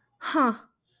 Huh.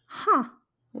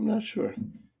 I'm not sure.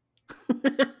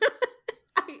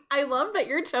 I love that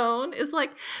your tone is like,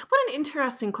 what an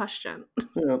interesting question.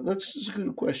 Yeah, that's a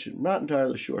good question. Not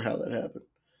entirely sure how that happened.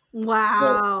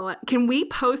 Wow. Can we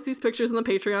post these pictures on the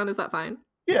Patreon? Is that fine?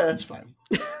 Yeah, that's fine.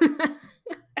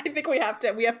 I think we have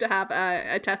to have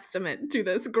a testament to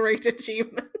this great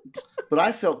achievement. But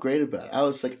I felt great about it. I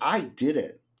was like, I did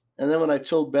it. And then when I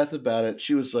told Beth about it,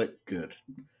 she was like, good.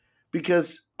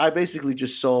 Because I basically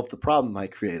just solved the problem I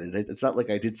created. It's not like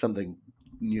I did something,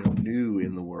 new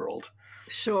in the world.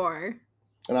 Sure.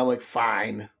 And I'm like,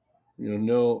 fine.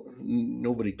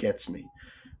 Nobody gets me.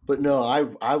 But no,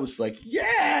 I was like,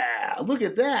 yeah, look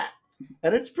at that.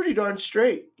 And it's pretty darn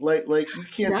straight. Like you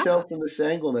can't tell from this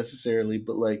angle necessarily,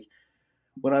 but like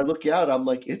when I look out, I'm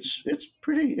like, it's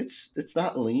pretty, it's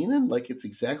not leaning, like it's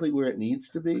exactly where it needs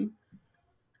to be.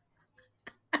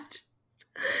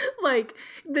 Like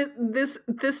this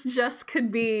just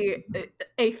could be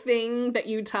a thing that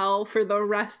you tell for the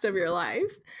rest of your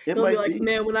life. It'll be like,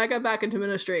 man, when I got back into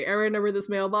ministry, I remember this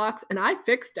mailbox and I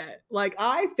fixed it. Like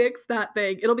I fixed that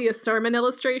thing. It'll be a sermon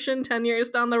illustration 10 years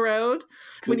down the road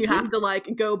when you have to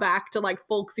like go back to like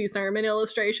folksy sermon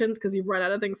illustrations because you've run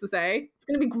out of things to say. It's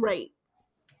gonna be great.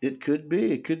 It could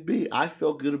be. I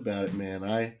feel good about it, man.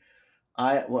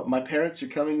 My parents are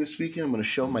coming this weekend. I'm going to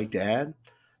show my dad.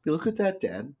 Look at that,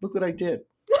 Dad. Look what I did.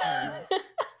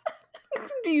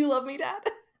 Do you love me, Dad?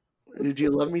 Do you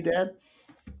love me, Dad?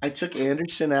 I took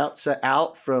Anderson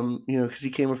out from, because he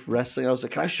came up for wrestling. I was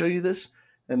like, can I show you this?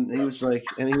 And he was like,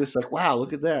 wow,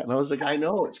 look at that. And I was like, I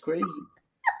know, it's crazy.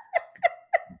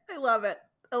 I love it.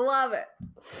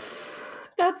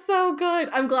 That's so good.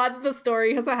 I'm glad that the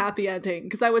story has a happy ending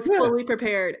because I was fully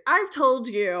prepared. I've told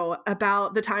you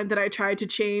about the time that I tried to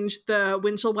change the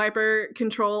windshield wiper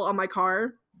control on my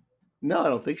car. No, I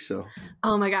don't think so.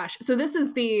 Oh my gosh. So this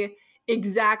is the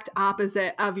exact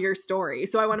opposite of your story.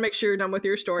 So I want to make sure you're done with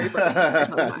your story first.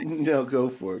 No, go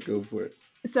for it.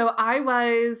 So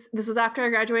this was after I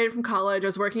graduated from college. I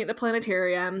was working at the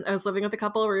planetarium. I was living with a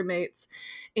couple of roommates.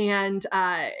 And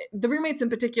the roommates in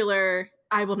particular,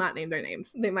 I will not name their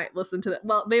names. They might listen to that.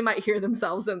 Well, they might hear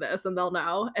themselves in this and they'll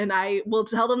know. And I will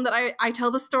tell them that I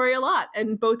tell the story a lot,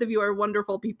 and both of you are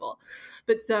wonderful people.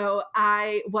 But so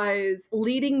I was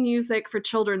leading music for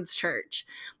children's church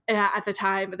at the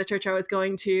time at the church I was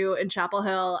going to in Chapel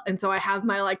Hill. And so I have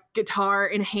my like guitar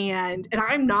in hand, and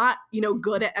I'm not,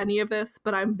 good at any of this,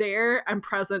 but I'm there, I'm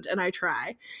present, and I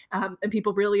try. And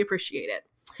people really appreciate it.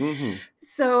 Mm-hmm.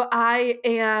 So I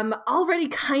am already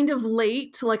kind of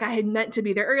late. Like, I had meant to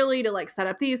be there early to like set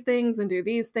up these things and do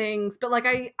these things, but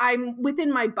like I'm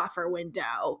within my buffer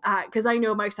window because I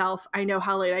know myself. I know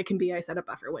how late I can be. I set a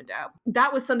buffer window.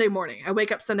 That was Sunday morning. I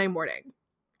wake up Sunday morning.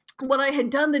 What I had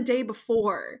done the day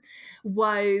before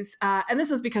was, and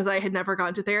this was because I had never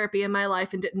gone to therapy in my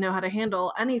life and didn't know how to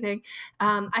handle anything.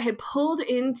 I had pulled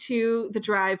into the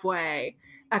driveway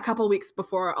a couple weeks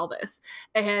before all this,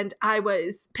 and I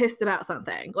was pissed about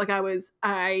something. Like,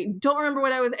 I don't remember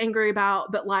what I was angry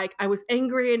about, but like I was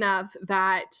angry enough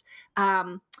that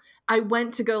I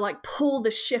went to go like pull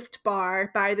the shift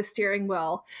bar by the steering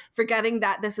wheel, forgetting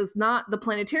that this is not the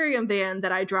planetarium van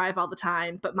that I drive all the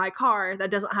time, but my car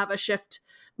that doesn't have a shift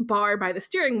bar by the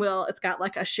steering wheel. It's got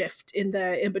like a shift in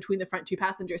between the front two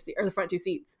passenger seat or the front two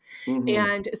seats. Mm-hmm.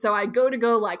 And so I go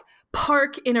like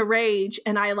park in a rage,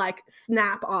 and I like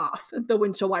snap off the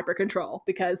windshield wiper control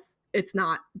because it's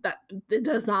not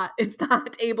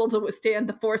able to withstand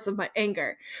the force of my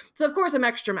anger. So of course I'm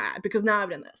extra mad because now I've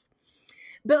done this.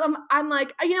 But I'm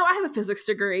like, I have a physics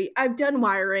degree. I've done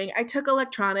wiring. I took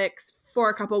electronics for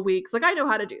a couple weeks. Like, I know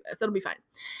how to do this. It'll be fine.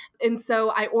 And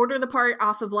so I order the part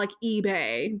off of like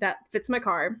eBay that fits my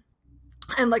car.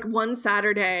 And like one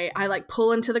Saturday, I like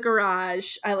pull into the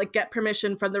garage. I like get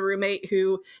permission from the roommate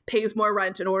who pays more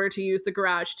rent in order to use the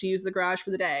garage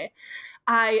for the day.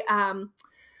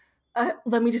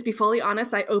 Let me just be fully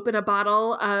honest. I open a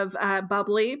bottle of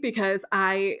bubbly because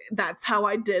that's how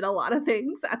I did a lot of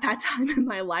things at that time in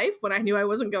my life when I knew I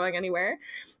wasn't going anywhere.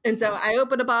 And so I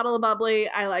open a bottle of bubbly.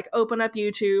 I like open up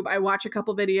YouTube. I watch a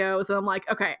couple videos, and I'm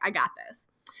like, okay, I got this.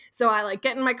 So I like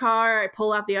get in my car. I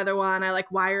pull out the other one. I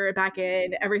like wire it back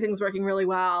in. Everything's working really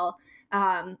well.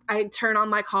 I turn on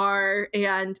my car,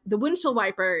 and the windshield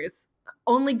wipers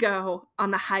only go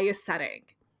on the highest setting.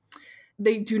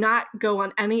 They do not go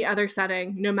on any other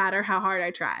setting, no matter how hard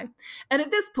I try. And at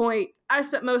this point, I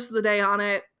spent most of the day on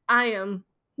it. I am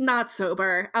not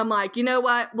sober. I'm like, you know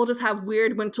what? We'll just have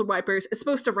weird windshield wipers. It's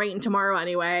supposed to rain tomorrow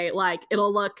anyway. Like,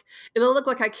 it'll look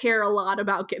like I care a lot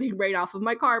about getting rain off of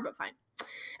my car, but fine.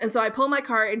 And so I pull my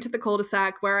car into the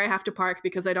cul-de-sac where I have to park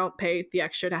because I don't pay the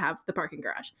extra to have the parking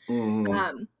garage.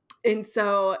 Mm. And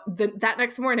so that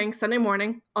next morning, Sunday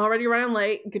morning, already running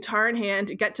late, guitar in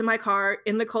hand, get to my car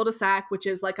in the cul-de-sac, which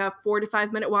is like a 4 to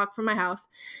 5 minute walk from my house.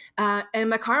 And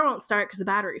my car won't start because the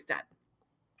battery's dead.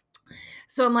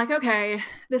 So I'm like, okay,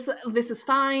 this is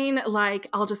fine. Like,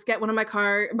 I'll just get one of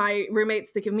my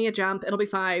roommates to give me a jump. It'll be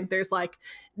fine. There's like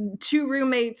 2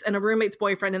 roommates and a roommate's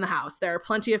boyfriend in the house. There are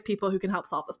plenty of people who can help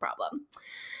solve this problem.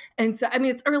 And so, I mean,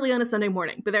 it's early on a Sunday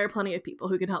morning, but there are plenty of people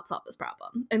who can help solve this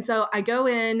problem. And so I go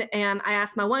in and I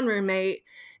ask my one roommate,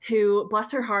 who,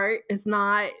 bless her heart, is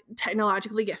not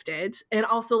technologically gifted and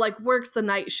also like works the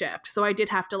night shift. So I did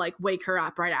have to like wake her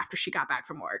up right after she got back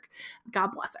from work.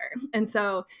 God bless her. And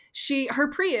so her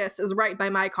Prius is right by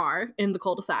my car in the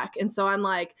cul-de-sac. And so I'm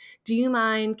like, do you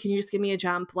mind? Can you just give me a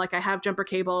jump? Like, I have jumper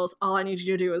cables. All I need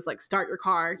you to do is like start your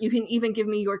car. You can even give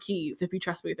me your keys if you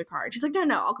trust me with your car. And she's like,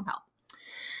 no, I'll come help.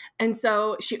 And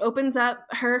so she opens up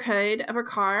her hood of her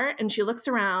car and she looks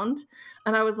around,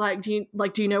 and I was like, do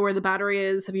you know where the battery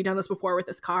is? Have you done this before with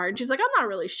this car? And she's like, I'm not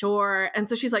really sure. And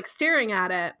so she's like staring at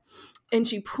it, and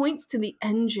she points to the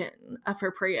engine of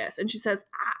her Prius and she says,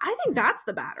 I think that's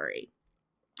the battery.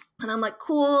 And I'm like,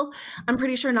 cool. I'm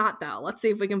pretty sure not, though. Let's see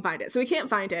if we can find it. So we can't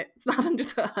find it. It's not under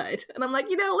the hood. And I'm like,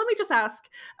 let me just ask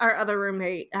our other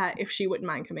roommate if she wouldn't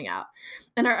mind coming out.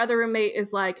 And our other roommate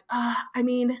is like,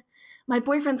 my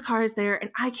boyfriend's car is there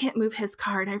and I can't move his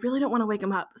car and I really don't want to wake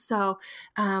him up. So,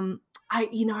 I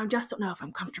just don't know if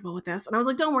I'm comfortable with this. And I was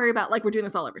like, don't worry about, like, we're doing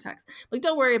this all over text. Like,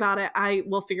 don't worry about it. I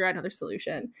will figure out another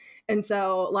solution. And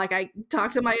so, like, I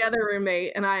talked to my other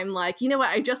roommate and I'm like, you know what?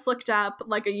 I just looked up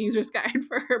like a user's guide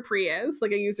for her Prius,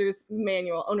 like a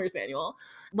owner's manual.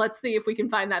 Let's see if we can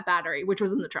find that battery, which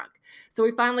was in the trunk. So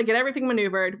we finally get everything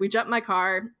maneuvered. We jump in my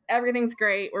car. Everything's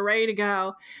great. We're ready to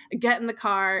go. I get in the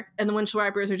car and the windshield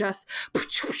wipers are just...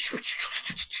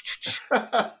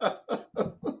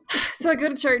 So I go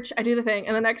to church, I do the thing,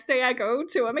 and the next day I go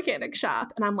to a mechanic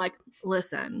shop, and I'm like,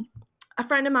 listen, a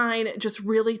friend of mine just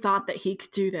really thought that he could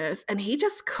do this, and he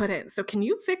just couldn't. So can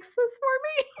you fix this for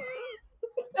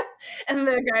me? And then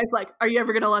the guy's like, are you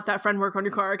ever going to let that friend work on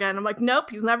your car again? I'm like, nope,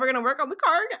 he's never going to work on the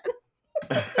car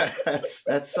again.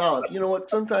 That's solid. You know what?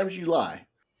 Sometimes you lie.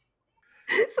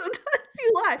 Sometimes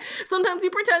you lie. Sometimes you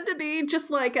pretend to be just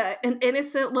like an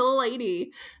innocent little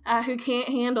lady who can't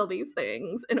handle these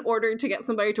things in order to get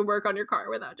somebody to work on your car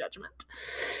without judgment.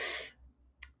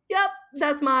 Yep,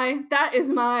 that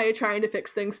is my trying to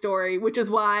fix things story, which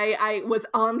is why I was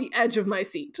on the edge of my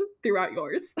seat throughout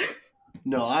yours.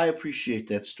 No, I appreciate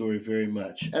that story very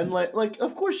much. And like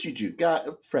of course you do.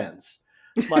 Friends.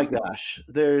 My gosh.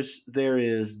 There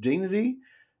is dignity,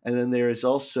 and then there is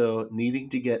also needing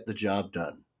to get the job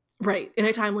done. Right, in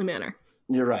a timely manner.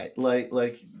 You're right.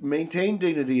 Like maintain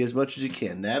dignity as much as you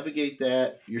can. Navigate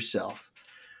that yourself.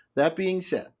 That being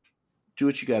said, do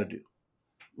what you got to do.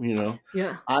 You know?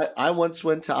 Yeah. I once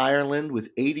went to Ireland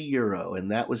with €80,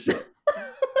 and that was it.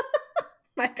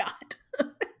 My God.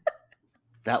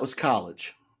 That was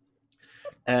college.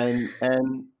 And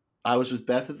I was with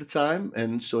Beth at the time,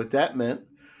 and so what that meant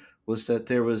was that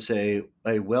there was a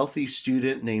wealthy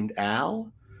student named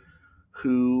Al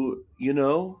who, you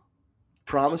know,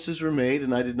 promises were made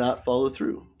and I did not follow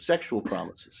through. Sexual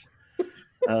promises.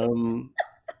 I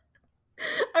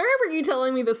remember you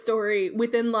telling me the story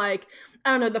within like,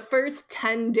 I don't know, the first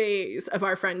 10 days of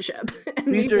our friendship. And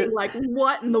me being like,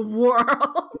 what in the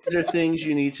world? These are things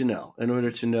you need to know in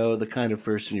order to know the kind of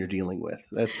person you're dealing with.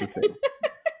 That's the thing.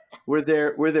 Were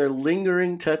there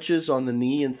lingering touches on the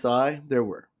knee and thigh? There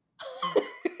were.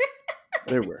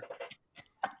 There were.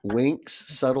 Winks,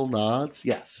 subtle nods,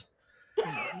 yes.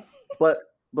 But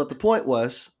the point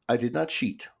was, I did not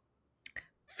cheat.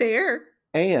 Fair.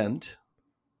 And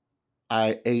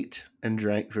I ate and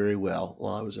drank very well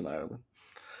while I was in Ireland.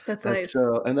 That's nice.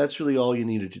 And that's really all you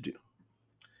needed to do.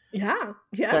 Yeah.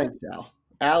 Yeah. Thanks, Al.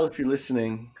 Al, if you're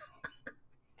listening,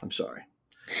 I'm sorry.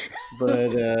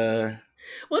 But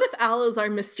what if Al is our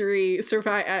mystery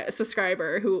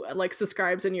subscriber who like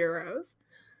subscribes in euros?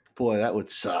 Boy, that would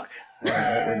suck.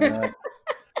 That would not...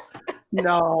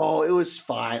 No, it was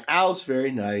fine. Al's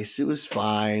very nice. It was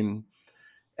fine.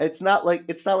 It's not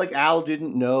like Al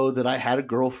didn't know that I had a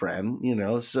girlfriend, you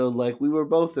know. So like we were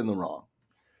both in the wrong.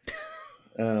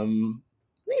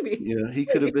 Maybe. You know, he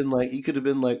could have been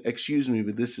like, excuse me,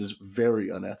 but this is very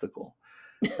unethical.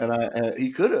 And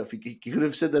he could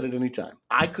have said that at any time.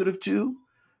 I could have too,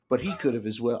 but he could have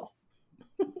as well.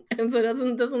 And so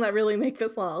doesn't that really make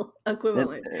this all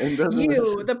equivalent? And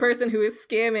you, the person who is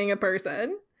scamming a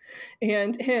person,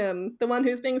 and him, the one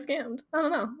who's being scammed. I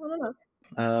don't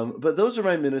know. But those are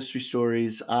my ministry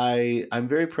stories. I'm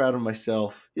very proud of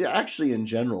myself. Yeah, actually, in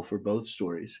general, for both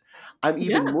stories, I'm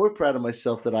even more proud of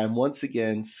myself that I'm once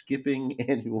again skipping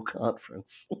annual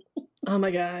conference. Oh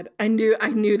my God. I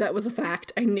knew that was a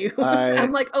fact. I knew.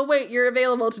 I'm like, oh wait, you're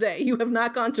available today. You have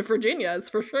not gone to Virginia's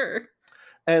for sure.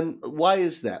 And why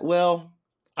is that? Well,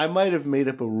 I might have made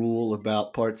up a rule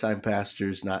about part-time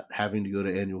pastors not having to go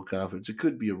to annual conference. It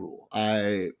could be a rule.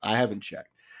 I haven't checked.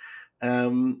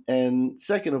 And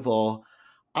second of all,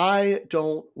 I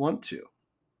don't want to.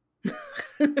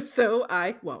 So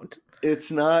I won't.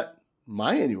 It's not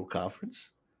my annual conference.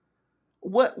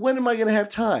 When am I going to have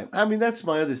time? I mean, that's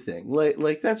my other thing.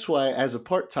 Like that's why as a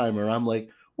part-timer, I'm like,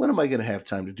 when am I going to have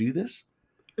time to do this?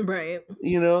 Right.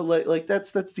 You know, like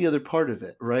that's the other part of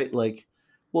it, right? Like,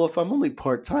 well, if I'm only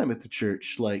part-time at the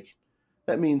church, like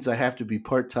that means I have to be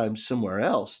part-time somewhere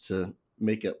else to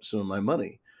make up some of my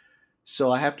money.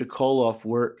 So I have to call off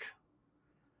work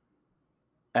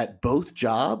at both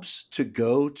jobs to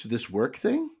go to this work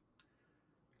thing?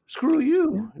 Screw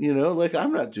you. You know, like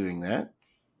I'm not doing that.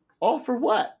 All for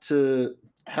what? To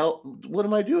help? What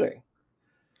am I doing?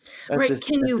 Right.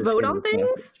 Can you vote on things?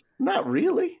 Conference? Not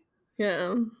really.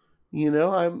 Yeah. You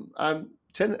know,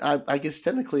 I guess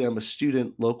technically I'm a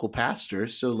student local pastor.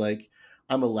 So like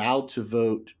I'm allowed to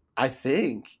vote, I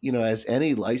think, you know, as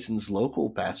any licensed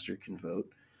local pastor can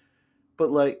vote.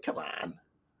 But like, come on,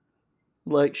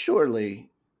 like, surely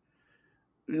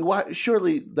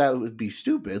that would be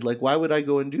stupid. Like, why would I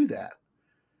go and do that?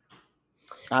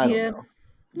 I don't know.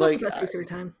 Like, that's your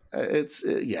time. It's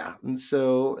and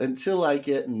so until I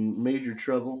get in major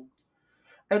trouble,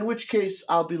 in which case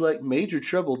I'll be like, major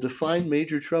trouble. Define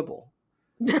major trouble.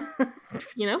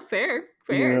 You know, fair.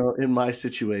 You know, in my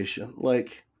situation,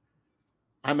 like,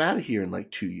 I'm out of here in like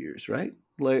 2 years, right?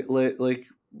 Like.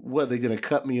 What, they going to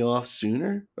cut me off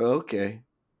sooner? Okay.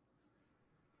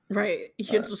 Right. You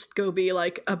could just go be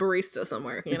like a barista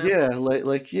somewhere, you know?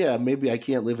 Yeah, maybe I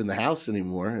can't live in the house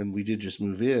anymore, and we did just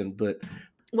move in, but...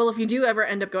 Well, if you do ever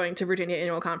end up going to Virginia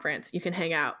Annual Conference, you can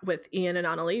hang out with Ian and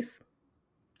Annalise.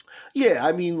 Yeah,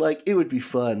 I mean, like, it would be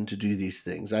fun to do these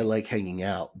things. I like hanging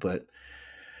out, but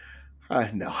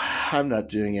No, I'm not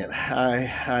doing it.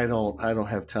 I don't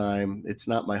have time. It's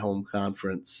not my home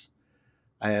conference.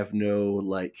 I have no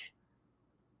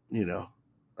you know,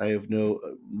 I have no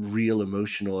real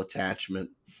emotional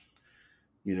attachment,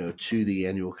 to the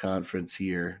annual conference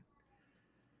here.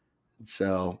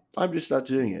 So I'm just not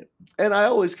doing it. And I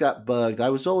always got bugged.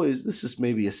 This is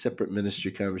maybe a separate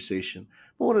ministry conversation,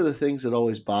 but one of the things that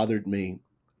always bothered me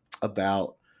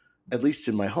about, at least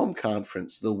in my home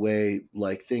conference, the way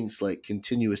like things like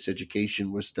continuous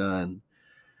education was done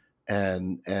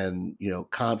and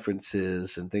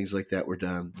conferences and things like that were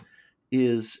done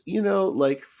is,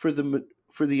 like for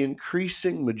the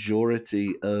increasing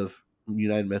majority of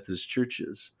United Methodist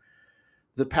churches,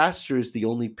 the pastor is the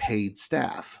only paid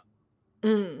staff.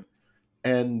 Mm.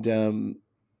 And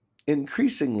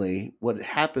increasingly, what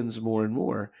happens more and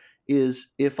more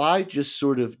is if I just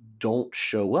sort of don't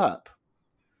show up,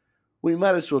 we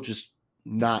might as well just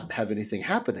not have anything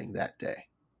happening that day,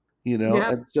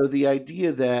 Yeah. And so the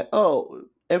idea that,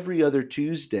 every other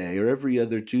Tuesday or every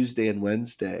other Tuesday and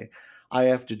Wednesday, I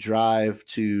have to drive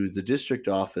to the district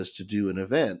office to do an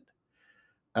event,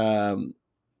 um,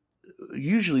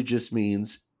 usually just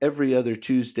means every other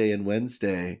Tuesday and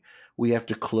Wednesday we have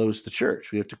to close the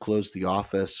church. We have to close the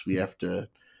office. We have to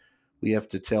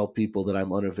tell people that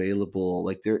I'm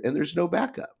unavailable. There's no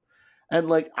backup. And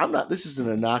this isn't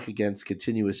a knock against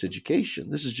continuous education.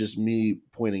 This is just me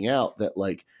pointing out that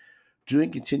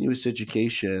doing continuous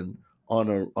education on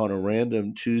a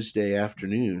random Tuesday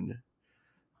afternoon,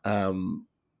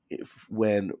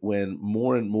 when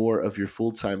more and more of your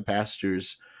full-time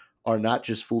pastors are not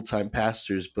just full-time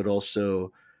pastors, but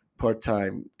also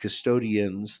part-time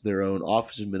custodians, their own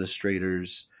office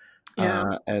administrators, Yeah.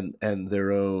 and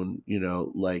their own,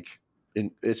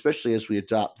 especially as we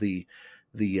adopt the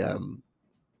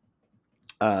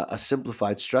a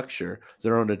simplified structure,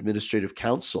 their own administrative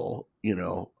council,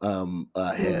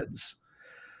 heads.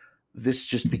 This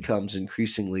just becomes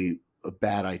increasingly a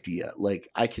bad idea.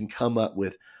 I can come up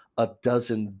with a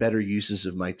dozen better uses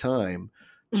of my time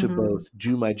to Mhm. both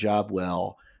do my job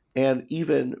well and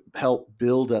even help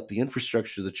build up the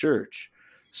infrastructure of the church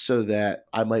so that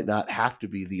I might not have to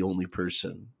be the only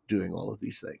person doing all of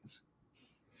these things.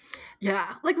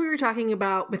 Yeah, like we were talking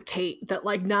about with Kate, that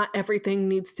like not everything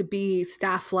needs to be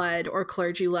staff led or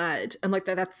clergy led, and like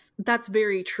that's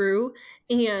very true.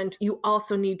 And you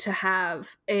also need to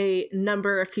have a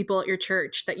number of people at your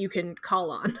church that you can call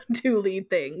on to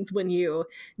lead things when you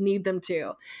need them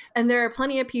to. And there are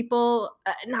plenty of people,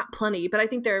 not plenty, but I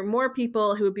think there are more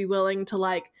people who would be willing to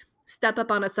like step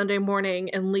up on a Sunday morning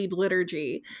and lead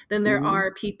liturgy than there Mhm.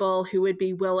 are people who would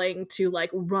be willing to like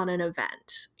run an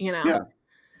event, you know? Yeah.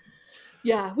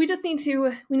 Yeah, we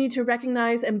need to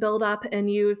recognize and build up and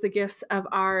use the gifts of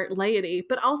our laity,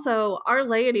 but also our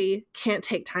laity can't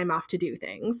take time off to do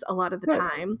things a lot of the Right.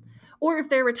 time. Or if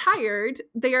they're retired,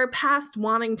 they are past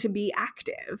wanting to be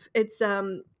active. It's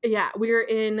we're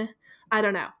in I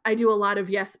don't know. I do a lot of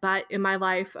yes but in my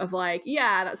life of like,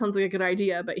 yeah, that sounds like a good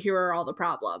idea, but here are all the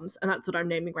problems, and that's what I'm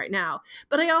naming right now.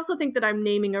 But I also think that I'm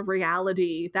naming a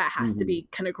reality that has to Mhm. be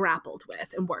kind of grappled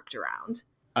with and worked around.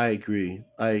 I agree.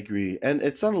 I agree. And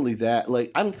it's not only that,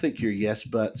 I don't think your yes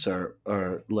buts are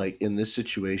in this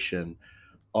situation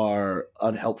are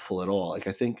unhelpful at all. I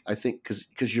think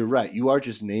because you're right. You are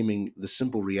just naming the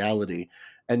simple reality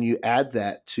and you add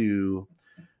that to,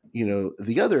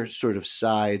 the other sort of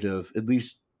side of at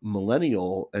least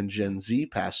millennial and Gen Z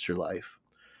pastor life,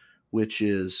 which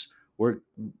is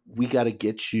we got to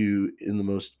get you in the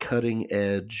most cutting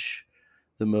edge,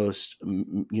 the most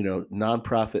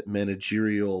nonprofit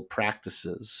managerial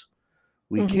practices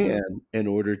we Mhm. can in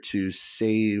order to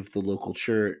save the local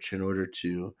church, in order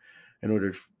to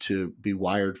be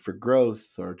wired for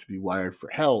growth or to be wired for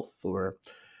health or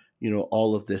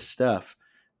all of this stuff.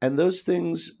 And those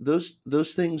things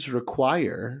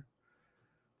require,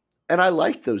 and I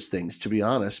like those things, to be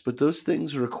honest, but those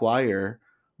things require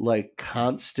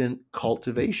constant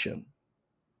cultivation.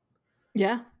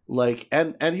 Yeah.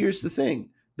 And here's the thing,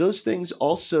 those things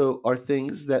also are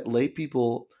things that lay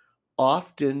people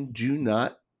often do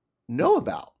not know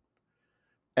about.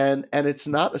 And it's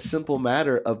not a simple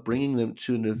matter of bringing them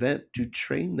to an event to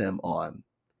train them on,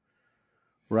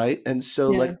 right? And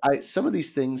so Yeah. I some of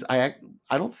these things I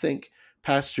don't think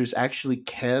pastors actually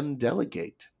can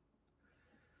delegate,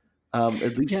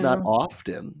 at least not Yeah.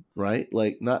 often, right?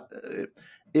 Not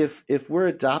if we're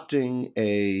adopting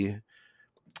a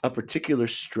particular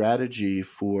strategy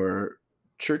for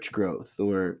church growth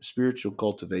or spiritual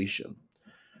cultivation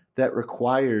that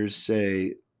requires,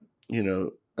 say,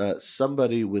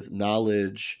 somebody with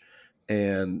knowledge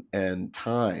and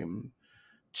time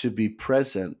to be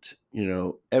present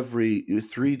every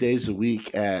 3 days a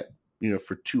week at,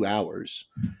 for 2 hours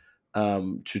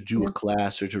to do a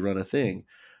class or to run a thing.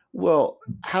 Well,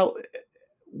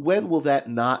 when will that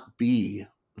not be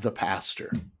the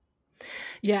pastor?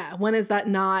 Yeah. When is that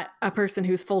not a person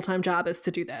whose full-time job is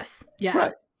to do this? Yeah.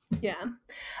 Right. Yeah.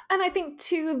 And I think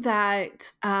too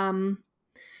that, I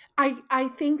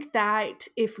think that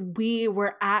if we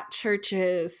were at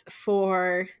churches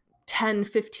for 10,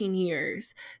 15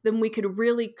 years, then we could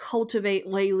really cultivate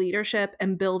lay leadership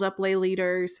and build up lay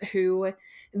leaders who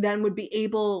then would be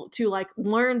able to like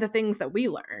learn the things that we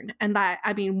learn. And that,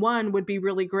 I mean, one would be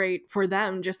really great for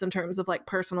them just in terms of like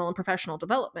personal and professional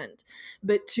development,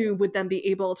 but two would then be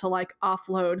able to like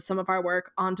offload some of our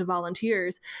work onto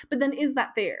volunteers. But then is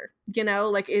that fair?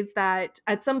 Like, is that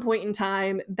at some point in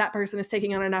time, that person is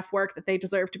taking on enough work that they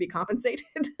deserve to be compensated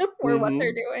for what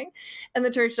they're doing? And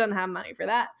the church doesn't have money for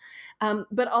that.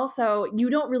 But also, you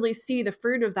don't really see the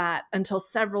fruit of that until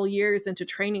several years into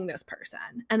training this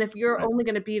person. And if you're only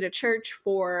going to be at a church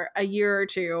for a year or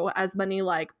two, as many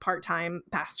like part-time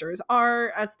pastors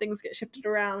are, as things get shifted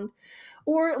around,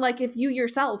 or like if you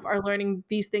yourself are learning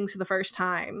these things for the first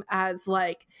time as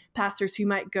like pastors who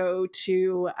might go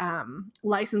to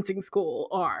licensing school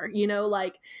are,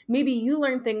 like maybe you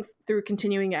learn things through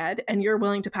continuing ed and you're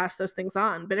willing to pass those things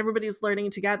on, but everybody's learning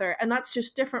together. And that's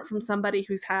just different from somebody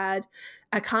who's had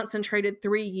a concentrated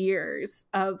 3 years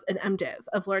of an MDiv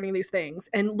of learning these things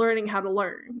and learning how to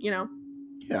learn, Yeah,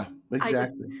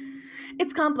 exactly.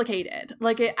 It's complicated.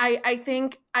 Like I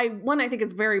think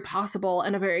it's very possible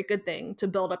and a very good thing to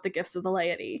build up the gifts of the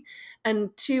laity. And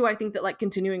two, I think that like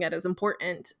continuing it is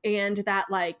important. And that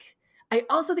like, I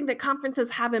also think that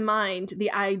conferences have in mind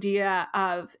the idea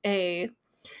of a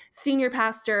senior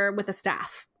pastor with a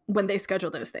staff when they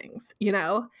schedule those things,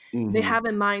 they have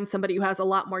in mind somebody who has a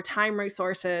lot more time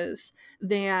resources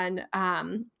than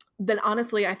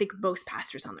honestly, I think most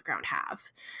pastors on the ground have.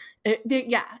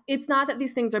 It's not that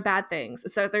these things are bad things.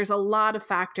 It's that there's a lot of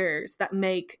factors that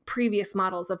make previous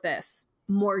models of this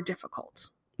more difficult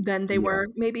than they were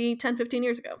maybe 10, 15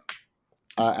 years ago.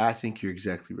 I think you're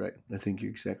exactly right.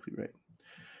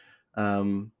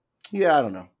 Yeah, I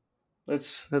don't know.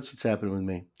 That's what's happening with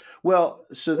me. Well,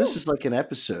 so this is like an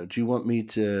episode. Do you want me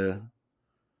to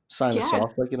sign us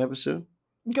off like an episode?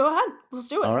 Go ahead. Let's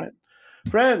do it. All right.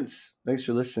 Friends, thanks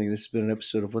for listening. This has been an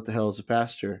episode of What the Hell is a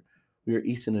Pastor? We are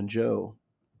Ethan and Joe,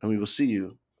 and we will see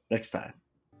you next time.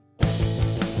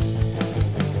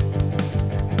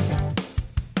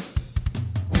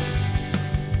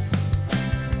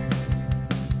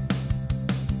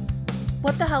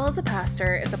 What the Hell is a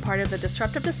Pastor is a part of the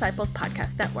Disruptive Disciples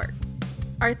podcast network.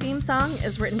 Our theme song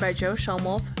is written by Joe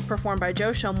Schomwolf, performed by Joe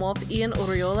Schomwolf, Ian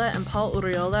Uriola, and Paul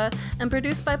Uriola, and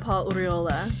produced by Paul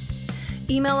Uriola.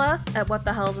 Email us at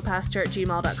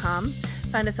whatthehellsapastor@gmail.com.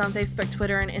 Find us on Facebook,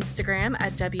 Twitter, and Instagram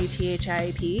at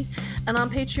WTHIAP, and on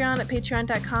Patreon at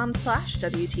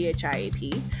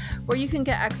patreon.com/WTHIAP, where you can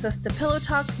get access to Pillow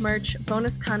Talk, merch,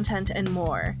 bonus content, and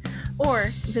more. Or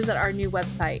visit our new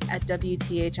website at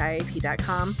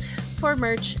WTHIAP.com for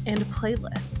merch and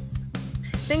playlists.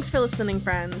 Thanks for listening,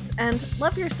 friends, and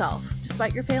love yourself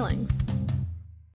despite your failings.